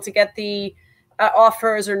not able to get the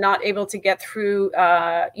offers, or not able to get through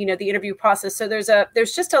the interview process. So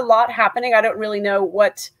there's just a lot happening. I don't really know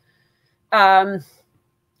what where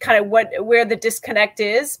the disconnect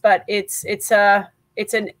is, but it'll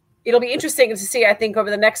be interesting to see, I think, over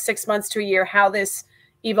the next 6 months to a year, how this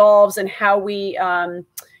evolves and how we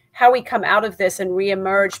come out of this and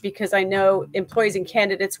reemerge, because I know employees and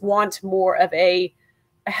candidates want more of a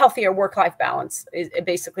healthier work-life balance is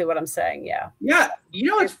basically what I'm saying. Yeah. Yeah. You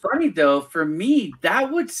know, it's funny though, for me,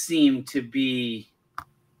 that would seem to be,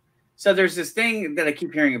 so there's this thing that I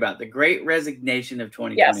keep hearing about, the great resignation of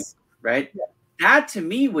 2020, right? Yeah. That to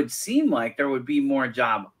me would seem like there would be more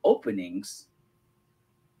job openings.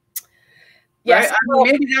 Yes. Right? I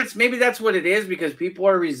mean, maybe that's what it is, because people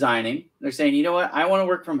are resigning. They're saying, you know what, I want to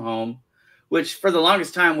work from home, which for the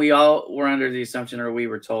longest time we all were under the assumption, or we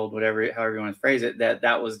were told, however you want to phrase it,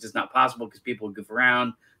 that was just not possible because people would goof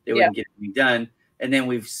around, they wouldn't get anything done. And then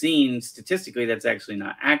we've seen statistically that's actually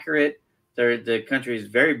not accurate. The country has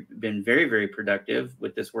been very, very productive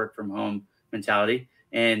with this work from home mentality.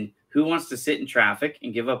 And who wants to sit in traffic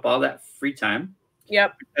and give up all that free time?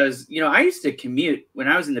 Yep. Because, you know, I used to commute when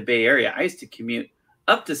I was in the Bay Area. I used to commute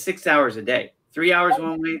up to 6 hours a day, 3 hours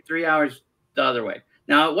one way, 3 hours the other way.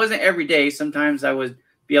 Now, it wasn't every day. Sometimes I would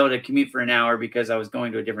be able to commute for an hour because I was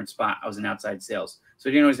going to a different spot. I was in outside sales. So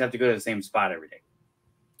I didn't always have to go to the same spot every day.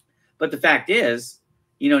 But the fact is,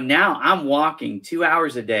 you know, now I'm walking 2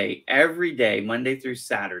 hours a day, every day, Monday through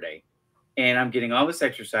Saturday. And I'm getting all this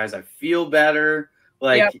exercise. I feel better.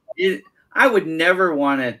 Like, I would never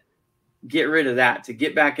want to get rid of that, to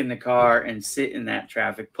get back in the car and sit in that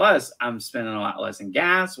traffic. Plus, I'm spending a lot less in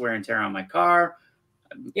gas, wear and tear on my car.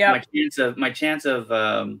 My chance of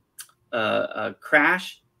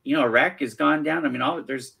crash, you know, a wreck is gone down. I mean,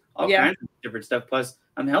 there's all kinds of different stuff. Plus,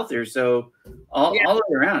 I'm healthier, so all the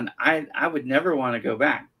way around, I would never want to go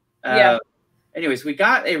back. Anyways, we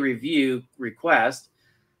got a review request.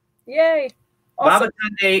 Yay! Awesome. Baba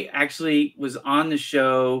Tunde actually was on the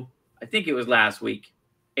show. I think it was last week,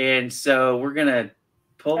 and so we're gonna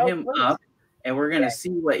pull him up, and we're going to see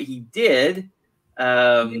what he did.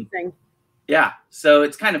 Yeah, so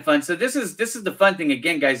it's kind of fun. So this is the fun thing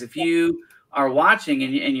again, guys. If you are watching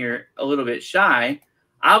and you're a little bit shy,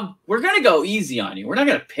 we're going to go easy on you. We're not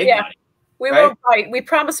going to pick on you. We won't bite. We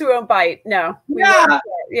promise we won't bite. No.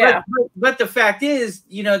 But the fact is,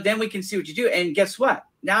 then we can see what you do. And guess what?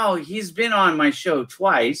 Now he's been on my show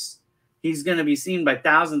twice. He's going to be seen by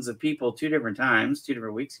thousands of people 2 different times, 2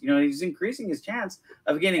 different weeks. He's increasing his chance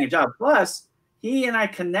of getting a job. Plus, he and I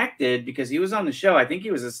connected because he was on the show. I think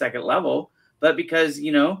he was a second level, but because,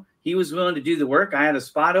 he was willing to do the work, I had a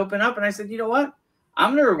spot open up, and I said, you know what?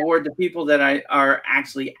 I'm going to reward the people that are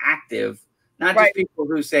actually active, not just people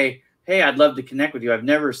who say, hey, I'd love to connect with you. I've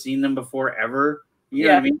never seen them before, ever. You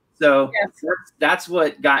know what I mean? So that's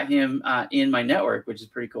what got him in my network, which is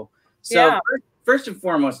pretty cool. So first and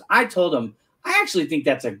foremost, I told him, I actually think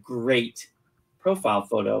that's a great profile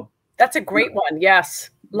photo. That's a great one. Yes.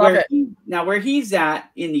 Love it. Now, where he's at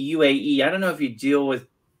in the UAE, I don't know if you deal with,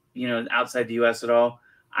 outside the US at all.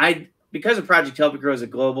 Because of Project Help It Grow is a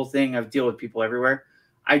global thing, I've dealt with people everywhere.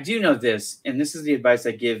 I do know this, and this is the advice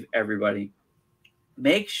I give everybody.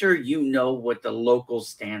 Make sure you know what the local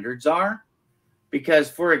standards are. Because,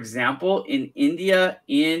 for example, in India,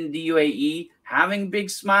 in the UAE, having a big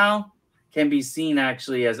smile can be seen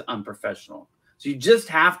actually as unprofessional. So you just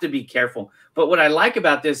have to be careful. But what I like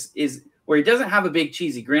about this is where he doesn't have a big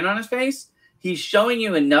cheesy grin on his face, he's showing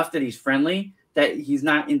you enough that he's friendly, that he's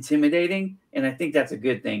not intimidating. And I think that's a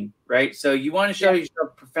good thing, right? So you want to show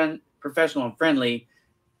yourself professional and friendly,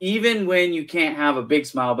 even when you can't have a big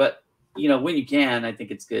smile. But, when you can, I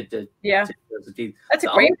think it's good to those teeth. That's a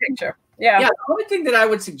great picture. Yeah. The only thing that I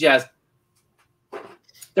would suggest,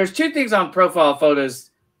 there's 2 things on profile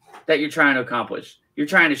photos that you're trying to accomplish. You're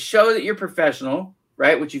trying to show that you're professional,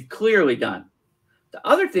 right? Which you've clearly done. The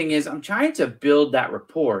other thing is I'm trying to build that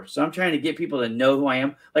rapport. So I'm trying to get people to know who I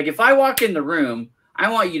am. Like if I walk in the room,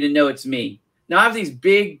 I want you to know it's me. Now I have these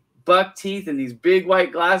big buck teeth and these big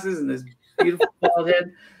white glasses and this beautiful bald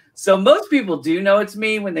head. So most people do know it's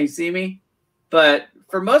me when they see me. But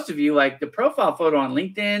for most of you, like the profile photo on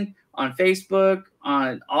LinkedIn, on Facebook,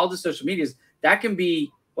 on all the social medias, that can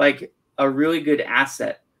be like a really good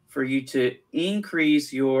asset for you to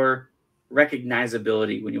increase your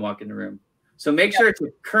recognizability when you walk in the room. So make sure it's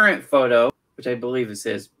a current photo, which I believe this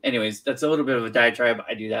is. Anyways, that's a little bit of a diatribe.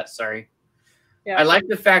 I do that. Sorry. Yeah. I like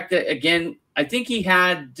the fact that, again, I think he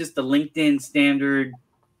had just the LinkedIn standard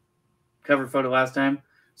cover photo last time.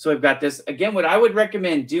 So I've got this. Again, what I would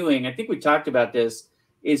recommend doing, I think we talked about this,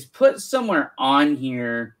 is put somewhere on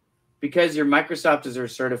here because your Microsoft Azure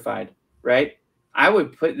certified, right? I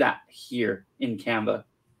would put that here in Canva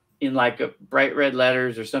in like a bright red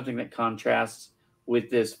letters or something that contrasts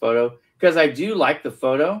with this photo. Because I do like the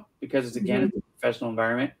photo because it's, again, it's a professional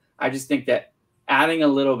environment. I just think that adding a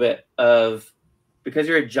little bit of, because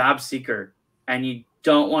you're a job seeker and you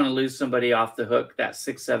don't want to lose somebody off the hook that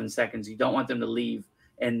 6-7 seconds. You don't want them to leave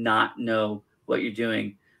and not know what you're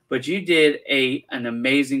doing. But you did an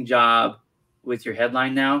amazing job with your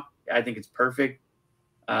headline now. I think it's perfect.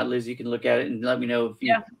 Liz, you can look at it and let me know if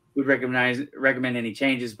you would recommend any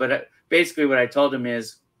changes. But basically what I told him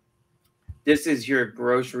is, this is your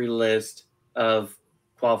grocery list of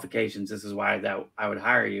qualifications. This is why I would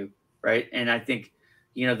hire you, right? And I think,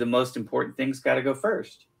 the most important thing's got to go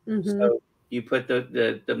first. So you put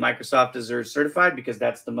the Microsoft Azure certified because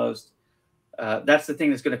that's the most, that's the thing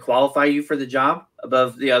that's going to qualify you for the job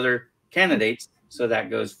above the other candidates. So that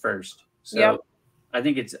goes first. So I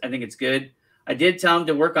think it's good. I did tell him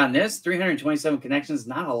to work on this. 327 connections,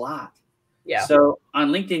 not a lot. Yeah. So on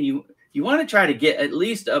LinkedIn, you want to try to get at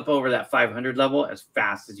least up over that 500 level as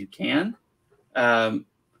fast as you can. I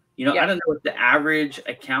don't know what the average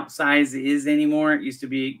account size is anymore. It used to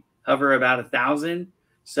be hover about 1,000.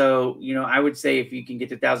 So, I would say if you can get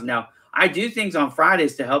to 1,000 now, I do things on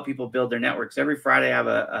Fridays to help people build their networks. Every Friday I have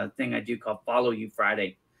a thing I do called Follow You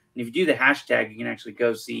Friday. And if you do the hashtag, you can actually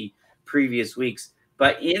go see previous weeks.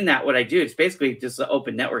 But in that, what I do, it's basically just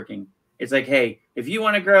open networking. It's like, hey, if you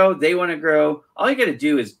want to grow, they want to grow. All you got to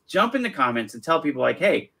do is jump in the comments and tell people like,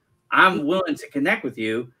 hey, I'm willing to connect with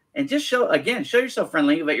you. And just show yourself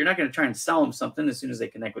friendly, but you're not going to try and sell them something as soon as they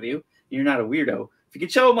connect with you. You're not a weirdo. If you can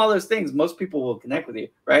show them all those things, most people will connect with you,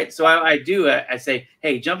 right? So I say,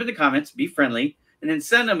 hey, jump in the comments, be friendly, and then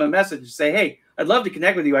send them a message and say, hey, I'd love to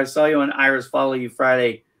connect with you. I saw you on Ira's Follow You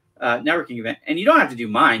Friday networking event. And you don't have to do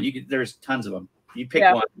mine. There's tons of them. You pick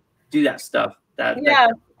one, do that stuff.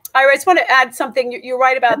 Ira, I just want to add something. You're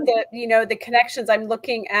right about the connections. I'm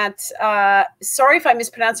looking at. Sorry if I'm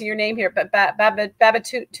mispronouncing your name here, but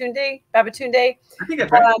Babatunde. I think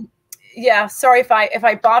that's right. yeah, sorry if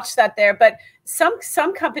I botched that there, but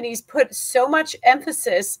some companies put so much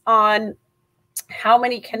emphasis on how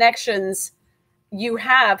many connections you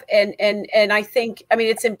have, and I think, I mean,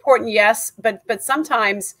 it's important, yes, but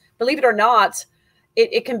sometimes, believe it or not,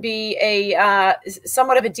 it can be a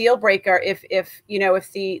somewhat of a deal breaker if you know,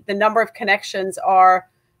 if the number of connections are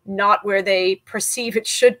not where they perceive it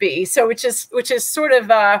should be. So which is sort of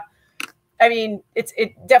I mean,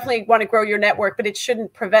 it definitely want to grow your network, but it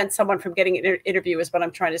shouldn't prevent someone from getting an interview, is what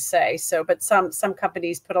I'm trying to say. So, but some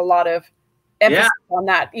companies put a lot of emphasis on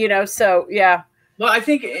that, you know. So yeah. Well, I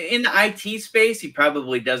think in the IT space, he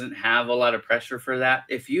probably doesn't have a lot of pressure for that.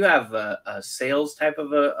 If you have a sales type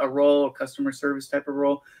of a role, a customer service type of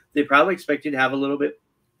role, they probably expect you to have a little bit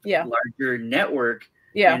larger network.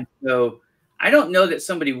 Yeah. And so I don't know that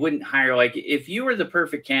somebody wouldn't hire, like if you were the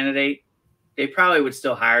perfect candidate, they probably would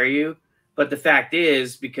still hire you. But the fact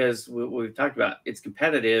is, because what we've talked about, it's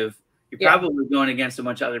competitive. You're probably going against a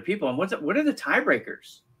bunch of other people. And what are the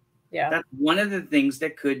tiebreakers? Yeah. That's one of the things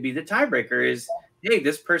that could be the tiebreaker is, hey,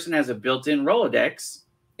 this person has a built-in Rolodex.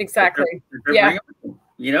 Exactly.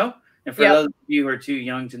 You know, and for those of you who are too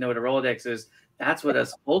young to know what a Rolodex is, that's what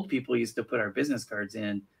us old people used to put our business cards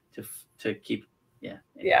in to keep. Yeah.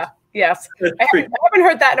 Yes. I haven't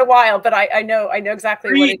heard that in a while, but I know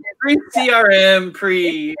exactly what it is. Pre-CRM,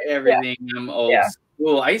 pre-everything. I'm old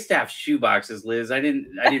school. I used to have shoe boxes, Liz. I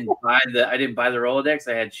didn't buy the Rolodex.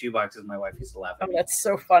 I had shoe boxes. My wife used to laugh at me. That's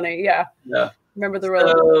so funny. Yeah. Remember the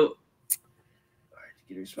Rolodex. So,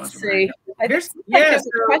 get a response from see. There's a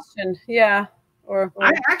question. Yeah. Or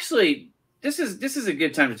I actually, this is a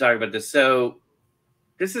good time to talk about this. So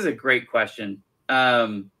this is a great question.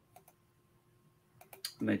 I'm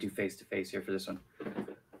going to do face-to-face here for this one.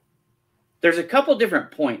 There's a couple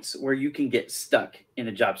different points where you can get stuck in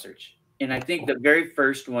a job search. And I think the very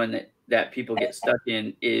first one that people get stuck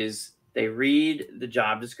in is they read the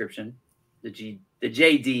job description, the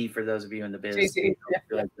JD for those of you in the biz. We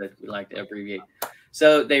like to abbreviate.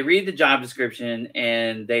 So they read the job description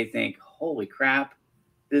and they think, holy crap,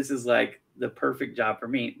 this is like the perfect job for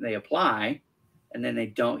me. They apply and then they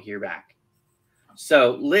don't hear back.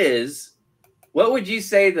 So Liz, what would you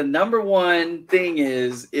say the number one thing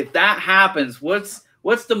is if that happens? What's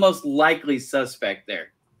the most likely suspect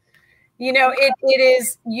there? You know, it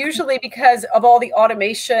is usually because of all the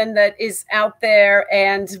automation that is out there,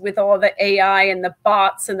 and with all the AI and the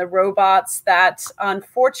bots and the robots that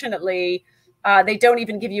unfortunately they don't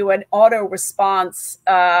even give you an auto response.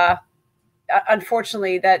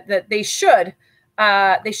 Unfortunately, that they should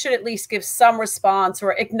at least give some response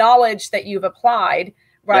or acknowledge that you've applied,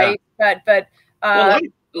 right? Yeah. But well,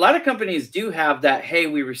 a lot of companies do have that. Hey,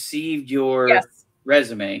 we received your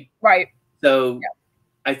resume, right? So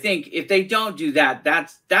I think if they don't do that,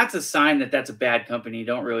 that's a sign that that's a bad company. You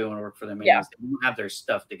don't really want to work for them. They don't have their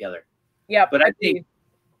stuff together. Yeah, but I think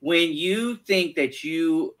when you think that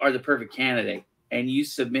you are the perfect candidate and you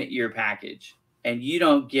submit your package and you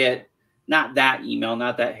don't get not that email,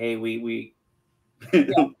 not that, hey, we we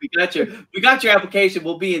got your application.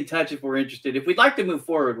 We'll be in touch if we're interested. If we'd like to move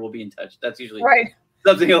forward, we'll be in touch. That's usually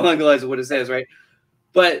something along the lines of what it says, right?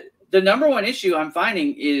 But the number one issue I'm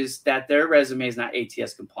finding is that their resume is not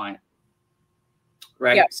ATS compliant,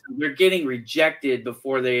 right? Yep. So they're getting rejected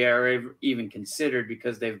before they are even considered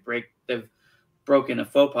because they've broken a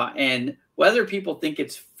faux pas. And whether people think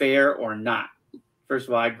it's fair or not, first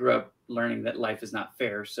of all, I grew up learning that life is not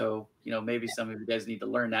fair. So, you know, maybe some of you guys need to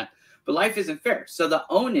learn that. But life isn't fair. So the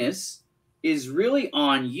onus is really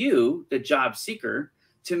on you, the job seeker,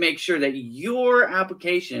 to make sure that your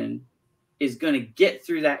application is going to get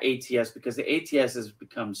through that ATS, because the ATS has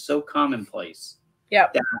become so commonplace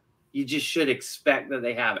that you just should expect that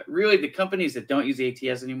they have it. Really, the companies that don't use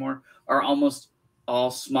ATS anymore are almost all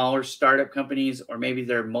smaller startup companies, or maybe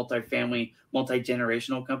they're multi-family,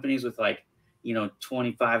 multi-generational companies with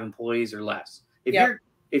 25 employees or less.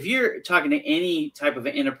 If you're talking to any type of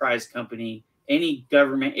an enterprise company, any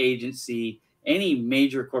government agency, any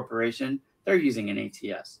major corporation, they're using an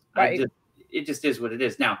ATS. Right. It just is what it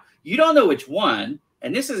is. Now, you don't know which one,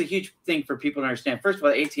 and this is a huge thing for people to understand. First of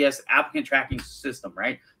all, ATS, applicant tracking system,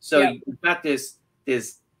 right? So you've got this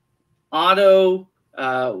auto,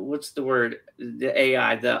 what's the word? The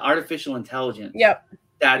AI, the artificial intelligence.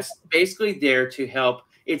 That's basically there to help.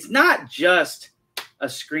 It's not just a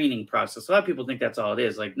screening process. A lot of people think that's all it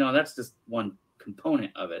is. Like, no, that's just one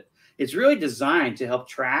component of it. It's really designed to help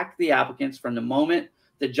track the applicants from the moment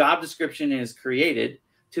the job description is created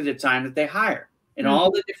to the time that they hire, and all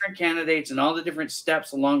the different candidates and all the different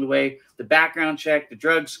steps along the way, the background check, the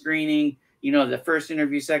drug screening, the first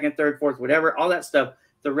interview, second, third, fourth, whatever, all that stuff.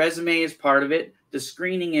 The resume is part of it. the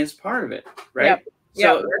screening is part of it, right? Yep.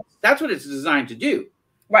 So Yep. that's what it's designed to do.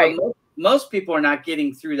 Right. But most people are not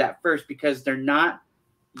getting through that first because they're not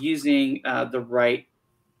using the right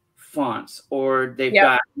fonts, or they've Yep.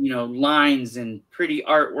 got, you know, lines and pretty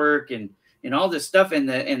artwork and all this stuff, and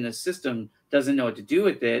the system doesn't know what to do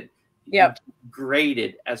with it. Yep.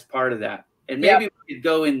 Graded as part of that. And Yep. maybe we could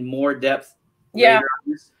go in more depth Yeah. later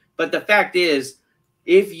on this. But the fact is,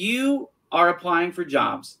 if you are applying for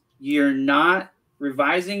jobs, you're not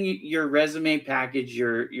revising your resume package,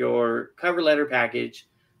 your cover letter package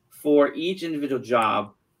for each individual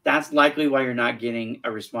job, that's likely why you're not getting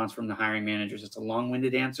a response from the hiring managers. It's a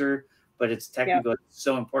long-winded answer, but it's technical. It's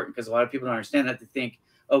so important because a lot of people don't understand that. They think,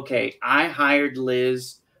 okay, I hired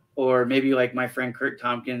Liz, or maybe like my friend Kurt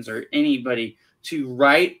Tompkins or anybody, to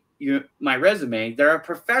write my resume. They're a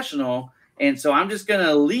professional, and so I'm just going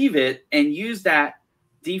to leave it and use that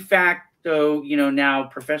de facto, you know, now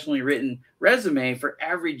professionally written resume for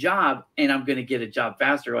every job, and I'm going to get a job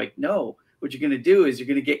faster. Like, no, what you're going to do is you're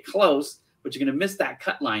going to get close, but you're going to miss that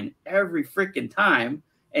cut line every freaking time,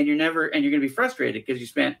 and you're going to be frustrated because you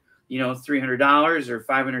spent, you know, $300 or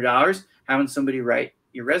 $500 having somebody write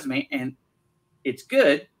your resume, and it's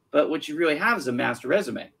good, but what you really have is a master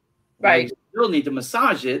resume. Right. Now, you still need to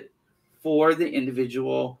massage it for the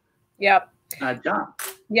individual Yep. job.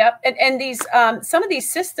 Yep. And these some of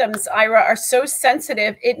these systems, Ira, are so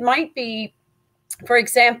sensitive. It might be, for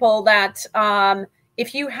example, that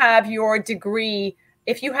if you have your degree,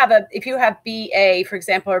 if you have BA, for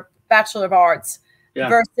example, or Bachelor of Arts, Yeah.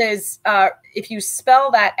 versus if you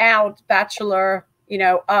spell that out, Bachelor, you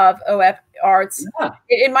know, of OF Arts, Yeah.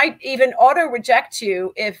 it might even auto reject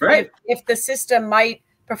you if if the system might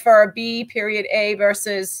prefer B period A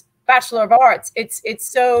versus Bachelor of Arts. It's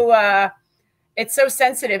so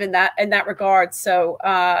sensitive in that regard. So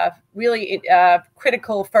really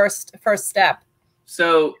critical first step.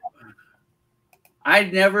 So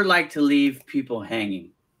I'd never like to leave people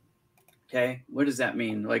hanging. Okay. What does that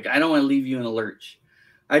mean? Like, I don't want to leave you in a lurch.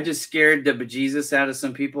 I just scared the bejesus out of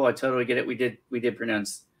some people. I totally get it. We did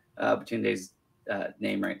pronounce Batunde's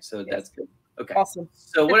name right. So that's good. Okay. Awesome.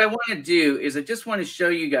 So what I want to do is I just want to show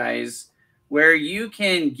you guys where you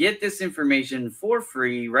can get this information for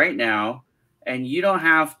free right now, and you don't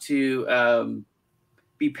have to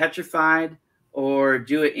be petrified or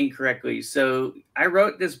do it incorrectly. So I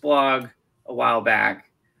wrote this blog a while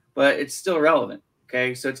back, but it's still relevant.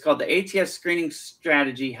 Okay. So it's called the ATS Screening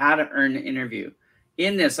Strategy, How to Earn an Interview.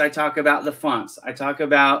 In this, I talk about the fonts. I talk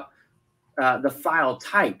about the file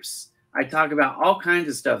types. I talk about all kinds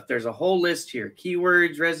of stuff. There's a whole list here: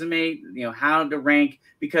 keywords, resume, you know, how to rank.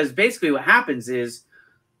 Because basically what happens is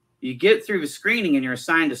you get through the screening and you're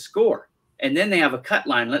assigned a score. And then they have a cut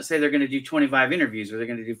line. Let's say they're going to do 25 interviews, or they're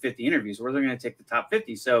going to do 50 interviews, or they're going to take the top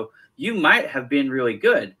 50. So you might have been really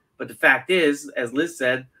good. But the fact is, as Liz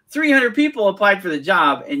said, 300 people applied for the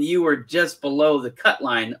job and you were just below the cut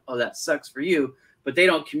line. Oh, that sucks for you. But they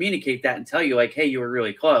don't communicate that and tell you, like, hey, you were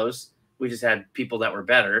really close. We just had people that were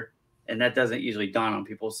better. And that doesn't usually dawn on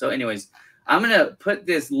people. So anyways, I'm going to put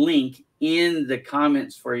this link in the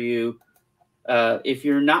comments for you. If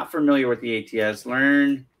you're not familiar with the ATS,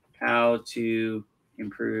 learn how to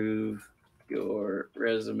improve your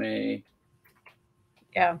resume.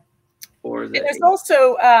 Yeah. For the there's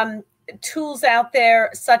also tools out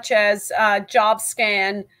there such as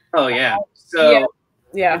JobScan. Oh, yeah. So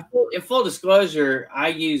yeah. In full disclosure, I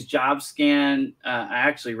use JobScan. I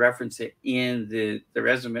actually reference it in the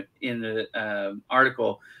resume, in the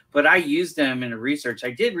article, but I use them in research.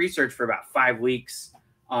 I did research for about 5 weeks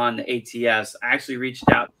on the ATS. I actually reached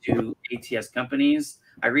out to ATS companies.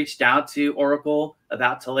 I reached out to Oracle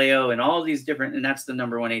about Taleo and all these different, and that's the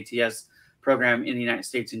 #1 ATS program in the United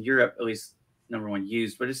States and Europe, at least #1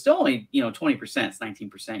 used, but it's still only, you know, 20%. It's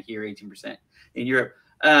 19% here, 18% in Europe.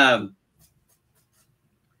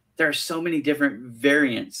 There are so many different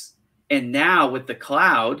variants. And now with the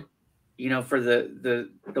cloud, you know, for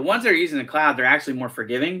the ones that are using the cloud, they're actually more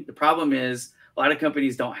forgiving. The problem is a lot of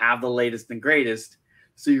companies don't have the latest and greatest.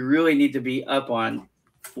 So you really need to be up on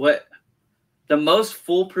what the most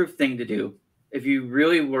foolproof thing to do. If you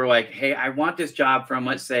really were like, hey, I want this job from,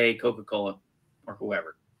 let's say, Coca-Cola or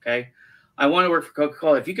whoever, okay? I want to work for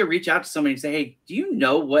Coca-Cola. If you could reach out to somebody and say, hey, do you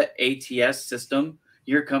know what ATS system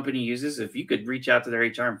your company uses? If you could reach out to their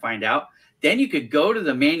HR and find out, then you could go to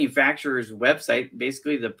the manufacturer's website,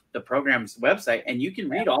 basically the program's website, and you can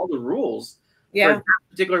read all the rules for that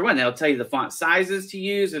particular one. They'll tell you the font sizes to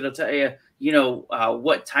use. It'll tell you, you know,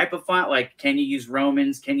 what type of font, like, can you use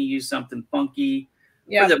Romans? Can you use something funky?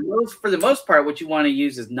 Yeah. For the most part, what you want to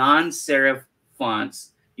use is non-serif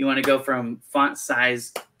fonts. You want to go from font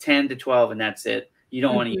size 10 to 12, and that's it. You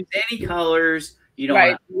don't want to use any colors. You don't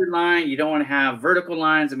want to underline. You don't want to have vertical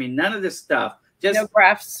lines. I mean, none of this stuff. Just no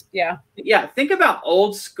graphs. Yeah. Yeah. Think about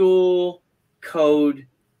old school code.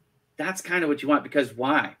 That's kind of what you want, because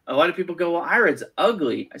why? A lot of people go, well, Ira, it's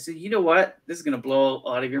ugly. I said, you know what? This is going to blow a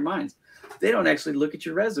lot of your minds. They don't actually look at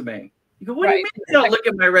your resume. You go, what do you mean they don't look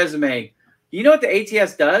at my resume? You know what the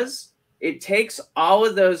ATS does? It takes all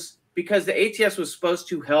of those, because the ATS was supposed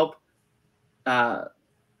to help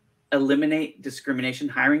eliminate discrimination,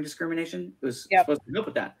 hiring discrimination. It was supposed to help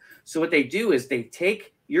with that. So what they do is they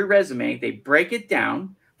take your resume, they break it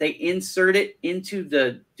down, they insert it into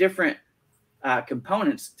the different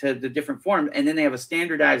components to the different forms, and then they have a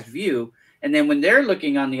standardized view. And then when they're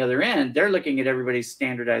looking on the other end, they're looking at everybody's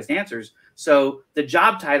standardized answers. So the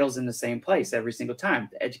job title's in the same place every single time.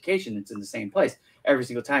 The education, it's in the same place every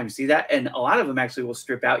single time. You see that? And a lot of them actually will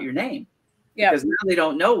strip out your name because now they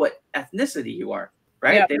don't know what ethnicity you are,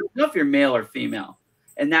 right? They don't know if you're male or female.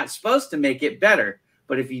 And that's supposed to make it better.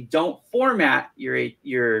 But if you don't format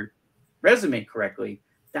your resume correctly,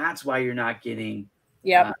 that's why you're not getting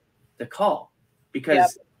the call,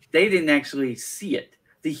 because they didn't actually see it.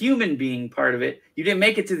 The human being part of it, you didn't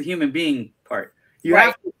make it to the human being part. You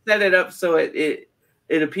have to set it up so it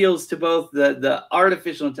appeals to both the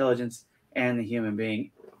artificial intelligence and the human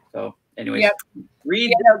being. So anyways,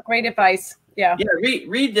 read. Great advice.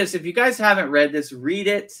 Read this. If you guys haven't read this, read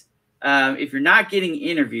it. If you're not getting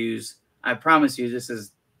interviews, I promise you this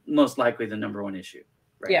is most likely the #1 issue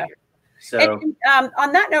here. So and,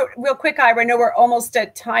 on that note, real quick, Ira, I know we're almost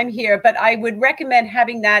at time here, but I would recommend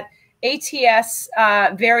having that ATS,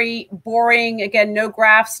 very boring, again, no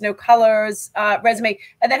graphs, no colors, resume,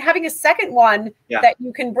 and then having a second one that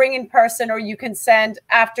you can bring in person, or you can send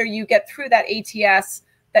after you get through that ATS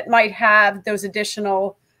that might have those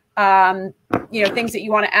additional, things that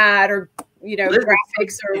you want to add, or,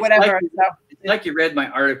 graphics or whatever. It's like you read my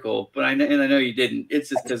article, but I know you didn't. It's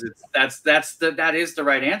just because that is the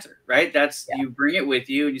right answer, right? You bring it with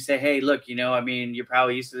you and you say, hey, look, I mean, you're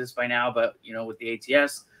probably used to this by now, but with the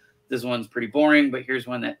ATS, this one's pretty boring, but here's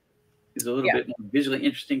one that is a little bit more visually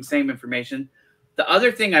interesting, same information. The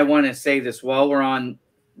other thing I want to say this while we're on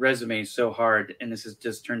resumes so hard, and this has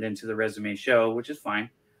just turned into the resume show, which is fine.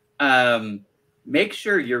 Make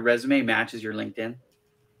sure your resume matches your LinkedIn.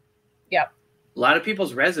 Yeah. A lot of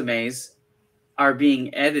people's resumes are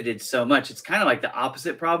being edited so much. It's kind of like the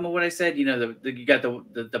opposite problem of what I said. You got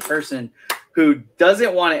the person who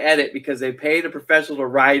doesn't want to edit because they paid a professional to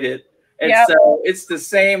write it. And so it's the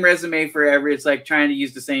same resume for it's like trying to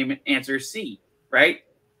use the same answer C, right?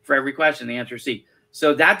 For every question, the answer C.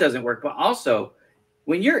 So that doesn't work. But also,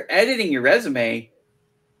 when you're editing your resume,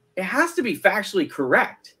 it has to be factually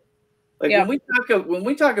correct. Like when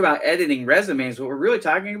we talk about editing resumes, what we're really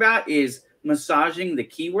talking about is massaging the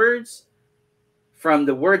keywords from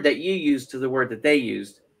the word that you used to the word that they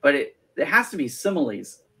used. But it has to be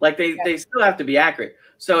similes. Like they still have to be accurate.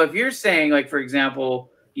 So if you're saying, like, for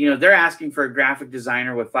example, they're asking for a graphic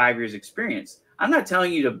designer with 5 years experience, I'm not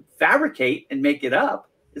telling you to fabricate and make it up.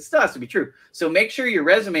 It still has to be true. So make sure your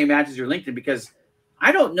resume matches your LinkedIn, because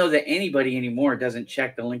I don't know that anybody anymore doesn't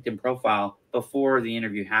check the LinkedIn profile before the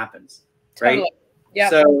interview happens. Right? Totally. Yeah.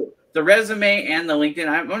 So the resume and the LinkedIn,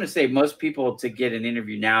 I'm going to say most people, to get an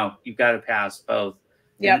interview now, you've got to pass both.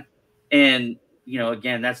 Yeah. And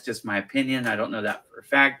again, that's just my opinion. I don't know that for a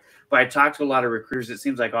fact, but I talked to a lot of recruiters. It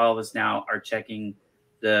seems like all of us now are checking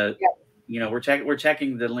we're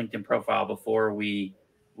checking the LinkedIn profile before we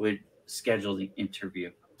would schedule the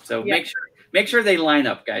interview. So make sure they line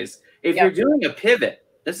up, guys. If you're doing a pivot,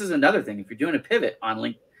 this is another thing. If you're doing a pivot on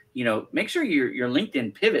LinkedIn, make sure your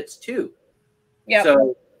LinkedIn pivots too. Yeah.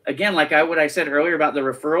 So again, like what I said earlier about the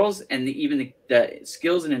referrals and even the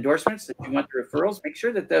skills and endorsements, if you want the referrals, make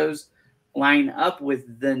sure that those line up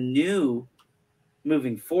with the new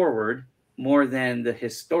moving forward more than the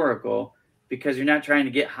historical, because you're not trying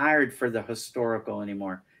to get hired for the historical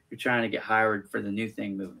anymore. You're trying to get hired for the new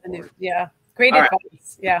thing moving forward. Yeah. Great advice.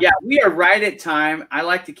 Right. Yeah. We are right at time. I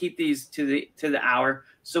like to keep these to the hour.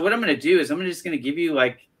 So what I'm going to do is I'm just going to give you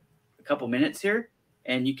like a couple minutes here,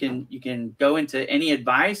 and you can go into any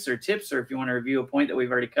advice or tips, or if you want to review a point that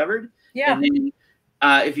we've already covered. Yeah. And then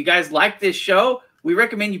if you guys like this show, we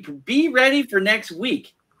recommend you be ready for next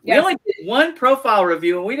week. We only did one profile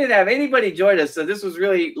review, and we didn't have anybody join us. So this was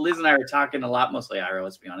really, Liz and I were talking a lot, mostly Ira,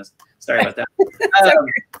 let's be honest. Sorry about that.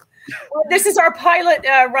 Well, this is our pilot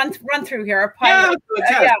run through here. Our pilot.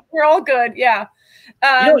 Yeah, we're all good. Yeah.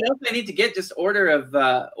 What else I need to get? Just order of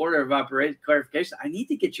operation clarification. I need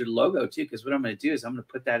to get your logo too, because what I'm going to do is I'm going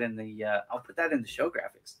to put that in the I'll put that in the show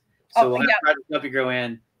graphics. So we'll have Project Help You Grow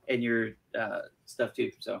in and your stuff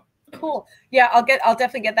too. So cool. Yeah, I'll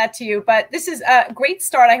definitely get that to you. But this is a great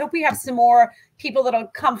start. I hope we have some more people that'll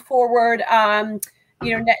come forward,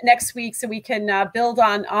 next week, so we can build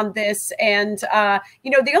on this. And the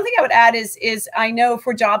only thing I would add is I know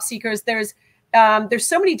for job seekers, there's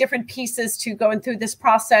so many different pieces to going through this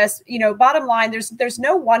process. Bottom line, there's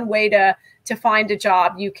no one way to find a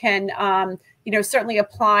job. You can certainly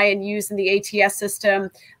apply and use in the ATS system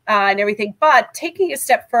and everything. But taking a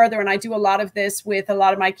step further, and I do a lot of this with a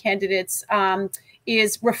lot of my candidates,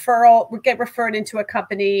 is referral. Get referred into a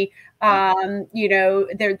company.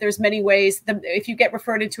 There's many ways. If you get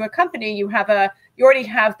referred into a company, you already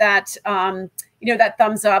have that. That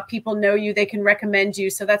thumbs up. People know you. They can recommend you.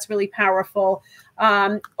 So that's really powerful.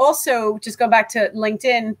 Also, just go back to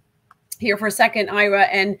LinkedIn here for a second, Ira,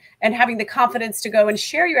 and having the confidence to go and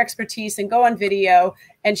share your expertise and go on video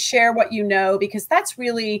and share what you know, because that's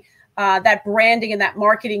really that branding and that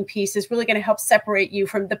marketing piece is really going to help separate you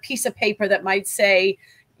from the piece of paper that might say,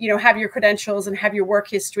 have your credentials and have your work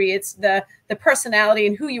history. It's the personality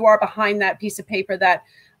and who you are behind that piece of paper that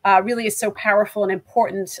really is so powerful and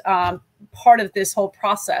important part of this whole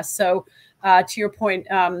process. So to your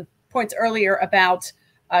points earlier about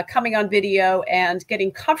coming on video and getting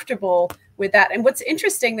comfortable with that. And what's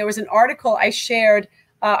interesting, there was an article I shared,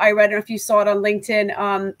 I read, I don't know if you saw it on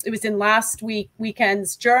LinkedIn. It was in last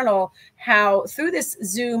weekend's journal, how through this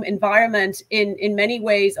Zoom environment, in many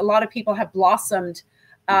ways, a lot of people have blossomed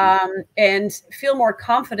and feel more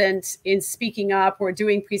confident in speaking up or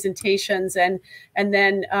doing presentations. And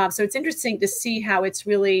then, so it's interesting to see how it's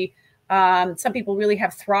really, some people really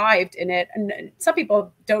have thrived in it, and some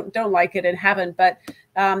people don't like it and haven't, but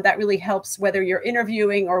that really helps whether you're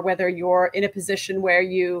interviewing or whether you're in a position where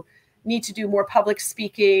you need to do more public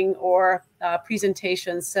speaking or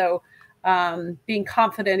presentations. So being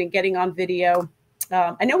confident and getting on video.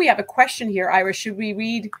 I know we have a question here, Ira. Should we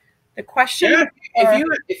read the question? Yeah,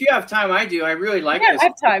 if you have time, I do. I really like this. I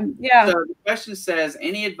have time. Yeah. So the question says,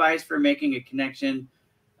 any advice for making a connection?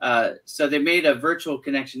 So they made a virtual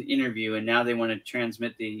connection interview, and now they want to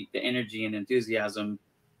transmit the energy and enthusiasm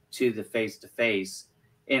to the face-to-face.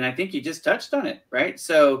 And I think you just touched on it, right?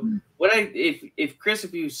 So if Chris,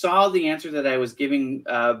 if you saw the answer that I was giving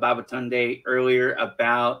Babatunde earlier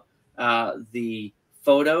about the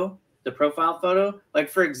photo, the profile photo, like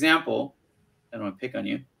for example, I don't want to pick on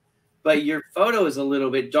you, but your photo is a little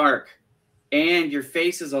bit dark and your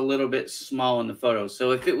face is a little bit small in the photo.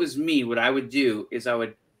 So if it was me, what I would do is I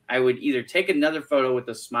would either take another photo with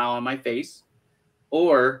a smile on my face,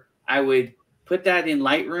 or I would put that in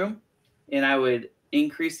Lightroom and I would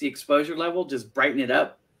increase the exposure level, just brighten it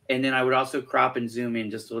up. And then I would also crop and zoom in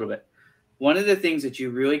just a little bit. One of the things that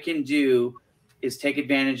you really can do is take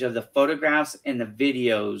advantage of the photographs and the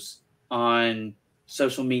videos on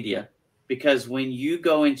social media, because when you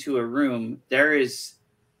go into a room, there's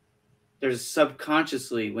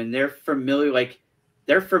subconsciously, when they're familiar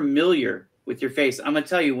with your face. I'm going to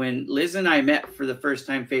tell you, when Liz and I met for the first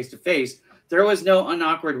time face to face, there was no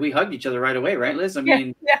unawkward. We hugged each other right away, right, Liz? I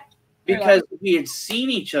mean, yeah. Because we had seen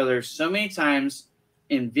each other so many times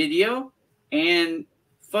in video and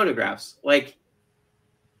photographs. Like,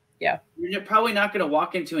 yeah, you're probably not going to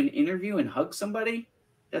walk into an interview and hug somebody.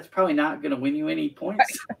 That's probably not going to win you any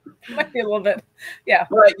points. Might be a little bit, yeah.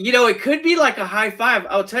 But, it could be like a high five.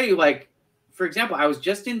 I'll tell you, like, for example, I was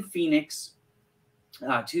just in Phoenix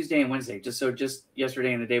Tuesday and Wednesday, just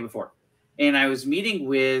yesterday and the day before. And I was meeting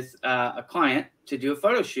with a client to do a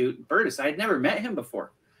photo shoot, Bertus. I had never met him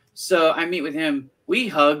before. So I meet with him. We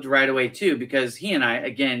hugged right away too, because he and I,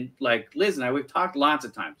 again, like Liz and I, we've talked lots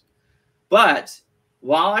of times. But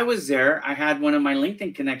while I was there, I had one of my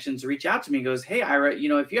LinkedIn connections reach out to me and goes, "Hey, Ira,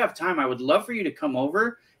 if you have time, I would love for you to come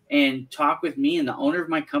over and talk with me and the owner of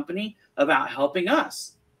my company about helping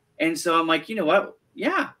us." And so I'm like, you know what?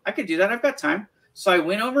 Yeah, I could do that. I've got time. So I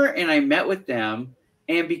went over and I met with them.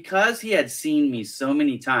 And because he had seen me so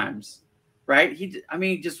many times, right? He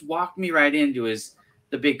just walked me right into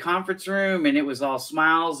the big conference room, and it was all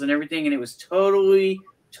smiles and everything. And it was totally,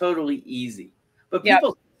 totally easy. But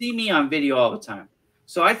people see me on video all the time.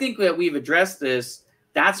 So I think that we've addressed this.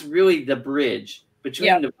 That's really the bridge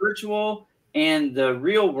between the virtual and the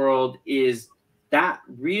real world, is that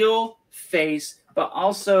real face, but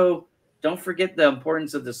also don't forget the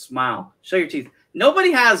importance of the smile. Show your teeth.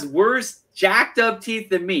 Nobody has worse jacked up teeth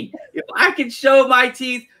than me. If I can show my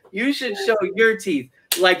teeth, you should show your teeth.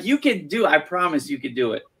 Like, you can do, I promise you can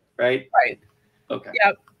do it. Right? Right. Okay.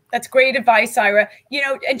 Yeah. That's great advice, Ira.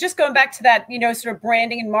 And just going back to that, sort of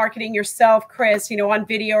branding and marketing yourself, Chris, on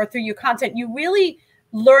video or through your content, you really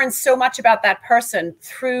learn so much about that person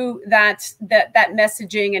through that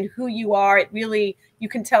messaging and who you are. It really, you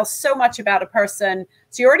can tell so much about a person.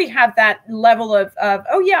 So you already have that level of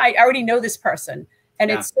oh yeah, I already know this person. And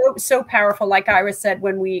it's so powerful, like Ira said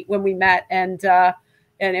when we met, and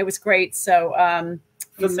it was great. So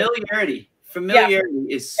familiarity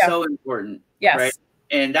is so important. Yes. Right.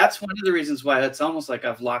 And that's one of the reasons why it's almost like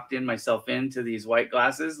I've locked in myself into these white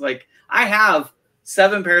glasses. Like I have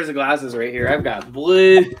 7 pairs of glasses right here. I've got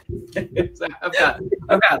blue. I've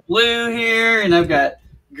got blue here, and I've got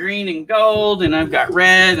green and gold, and I've got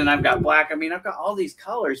red, and I've got black. I mean, I've got all these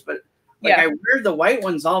colors, but like I wear the white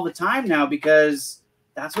ones all the time now because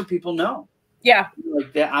that's what people know. Yeah.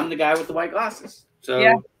 Like that, I'm the guy with the white glasses.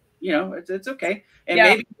 So you know, it's okay. And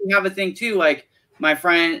maybe we have a thing too, like my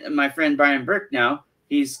friend Brian Burke now,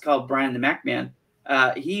 he's called Brian the Mac Man.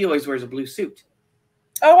 He always wears a blue suit.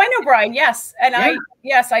 Oh, I know Brian. Yes. And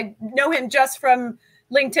I know him just from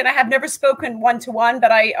LinkedIn. I have never spoken one-to-one,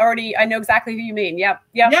 but I know exactly who you mean. Yep.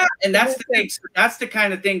 Yeah. And that's the thing. That's the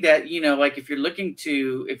kind of thing that, you know, like if you're looking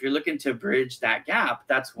to bridge that gap,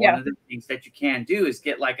 that's one of the things that you can do is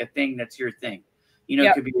get like a thing that's your thing. You know,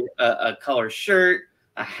 it could be a color shirt,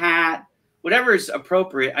 a hat, whatever is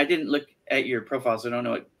appropriate. I didn't look at your profile, so I don't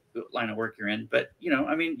know what line of work you're in, but you know,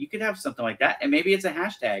 I mean, you could have something like that, and maybe it's a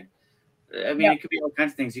hashtag. I mean, it could be all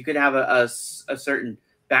kinds of things. You could have a certain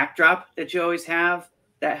backdrop that you always have.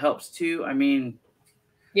 That helps too. I mean,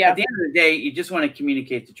 at the end of the day, you just want to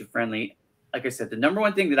communicate that you're friendly. Like I said, the number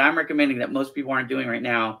one thing that I'm recommending that most people aren't doing right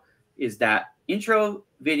now is that intro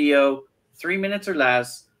video, 3 minutes or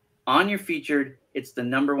less on your featured. It's the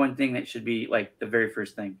number one thing that should be like the very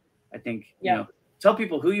first thing. I think, you know, tell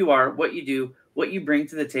people who you are, what you do, what you bring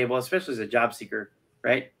to the table, especially as a job seeker,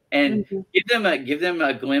 right? And give them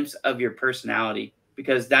a glimpse of your personality,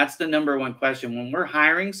 because that's the number one question. When we're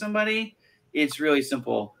hiring somebody, it's really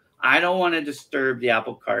simple. I don't want to disturb the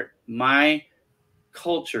apple cart. My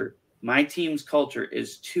culture, my team's culture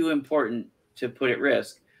is too important to put at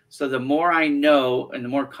risk. So the more I know and the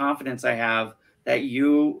more confidence I have that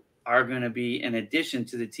you are going to be an addition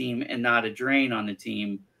to the team and not a drain on the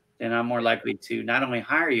team, then I'm more likely to not only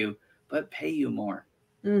hire you, but pay you more.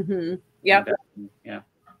 Yeah.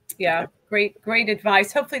 Yeah. Great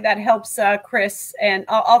advice. Hopefully that helps, Chris. And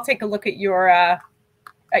I'll take a look at your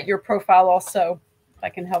profile also, if I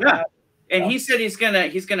can help out. And he said he's gonna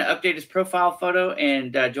update his profile photo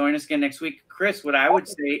and join us again next week. Chris, what I would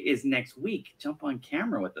say is next week, jump on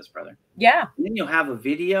camera with us, brother. Yeah. And then you'll have a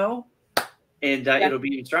video, and it'll be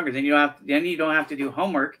even stronger. Then you don't have to do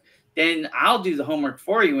homework. Then I'll do the homework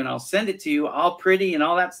for you, and I'll send it to you all pretty and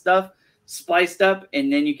all that stuff spliced up,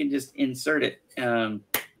 and then you can just insert it.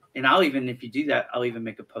 And I'll even, if you do that, I'll even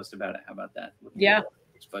make a post about it. How about that? Yeah.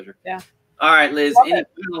 It's a pleasure. Yeah. All right, Liz, any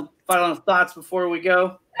final thoughts before we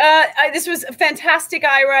go? This was fantastic,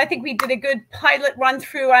 Ira. I think we did a good pilot run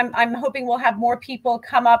through. I'm hoping we'll have more people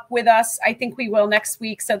come up with us. I think we will next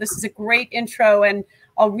week. So this is a great intro, and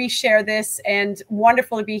I'll reshare this, and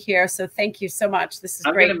wonderful to be here. So thank you so much. This is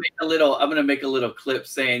great. I'm gonna make a little clip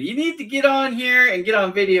saying you need to get on here and get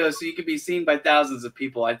on video so you can be seen by thousands of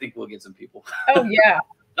people. I think we'll get some people. Oh yeah,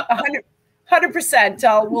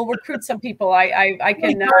 100%. We'll recruit some people. I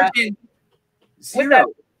can. Zero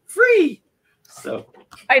free. So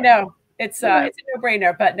I know it's a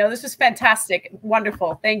no-brainer, but no, this was fantastic.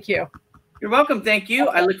 Wonderful. Thank you. You're welcome. Thank you.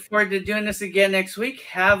 I look forward to doing this again next week.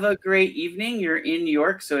 Have a great evening. You're in New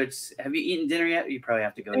York, so have you eaten dinner yet? You probably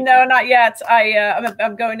have to go. No, not yet.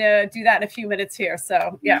 I'm going to do that in a few minutes here.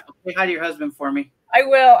 So yeah. Say hi to your husband for me. I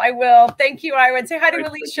will. Thank you, Ira. And say hi to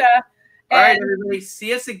Alicia. All right, everybody.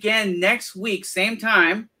 See us again next week, same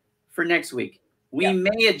time for next week. We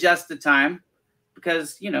may adjust the time,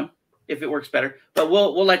 because, you know, if it works better, but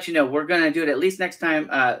we'll let you know. We're going to do it at least next time,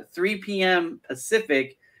 3 p.m.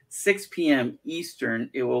 Pacific, 6 p.m. Eastern.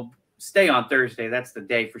 It will stay on Thursday. That's the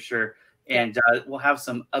day for sure. And we'll have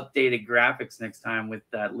some updated graphics next time with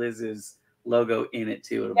Liz's logo in it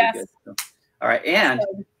too. It'll be good. So, all right. And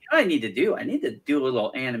you know what I need to do? I need to do a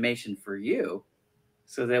little animation for you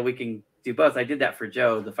so that we can do both. I did that for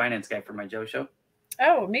Joe, the finance guy for my Joe show.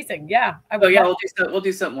 Oh, amazing. Yeah. We'll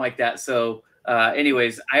do something like that. So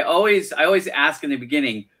anyways, I always ask in the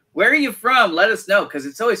beginning, where are you from? Let us know, because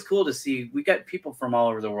it's always cool to see. We got people from all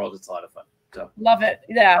over the world. It's a lot of fun. So love it.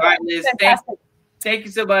 Yeah. All right, Liz. Thank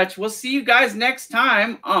you so much. We'll see you guys next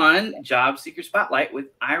time on Job Seeker Spotlight with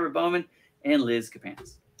Ira Bowman and Liz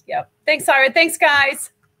Capants. Yep. Thanks, Ira. Thanks,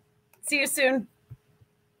 guys. See you soon.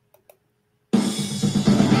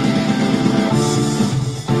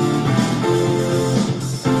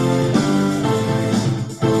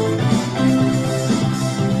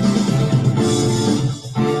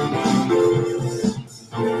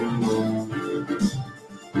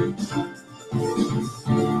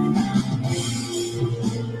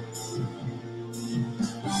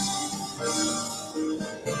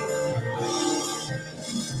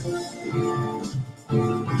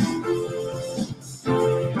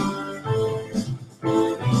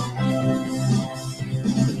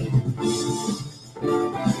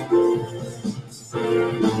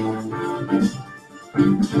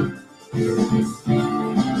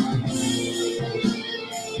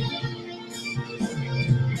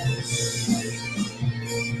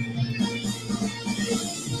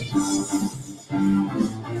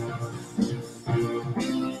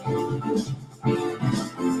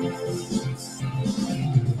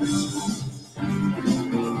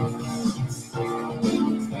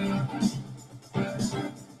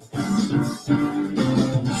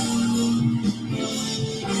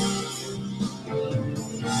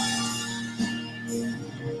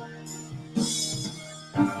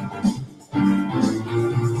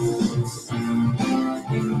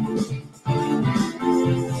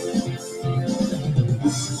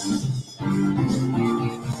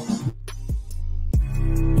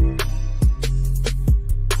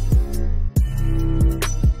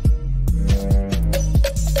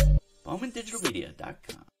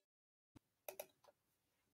 BowmanDigitalMedia.com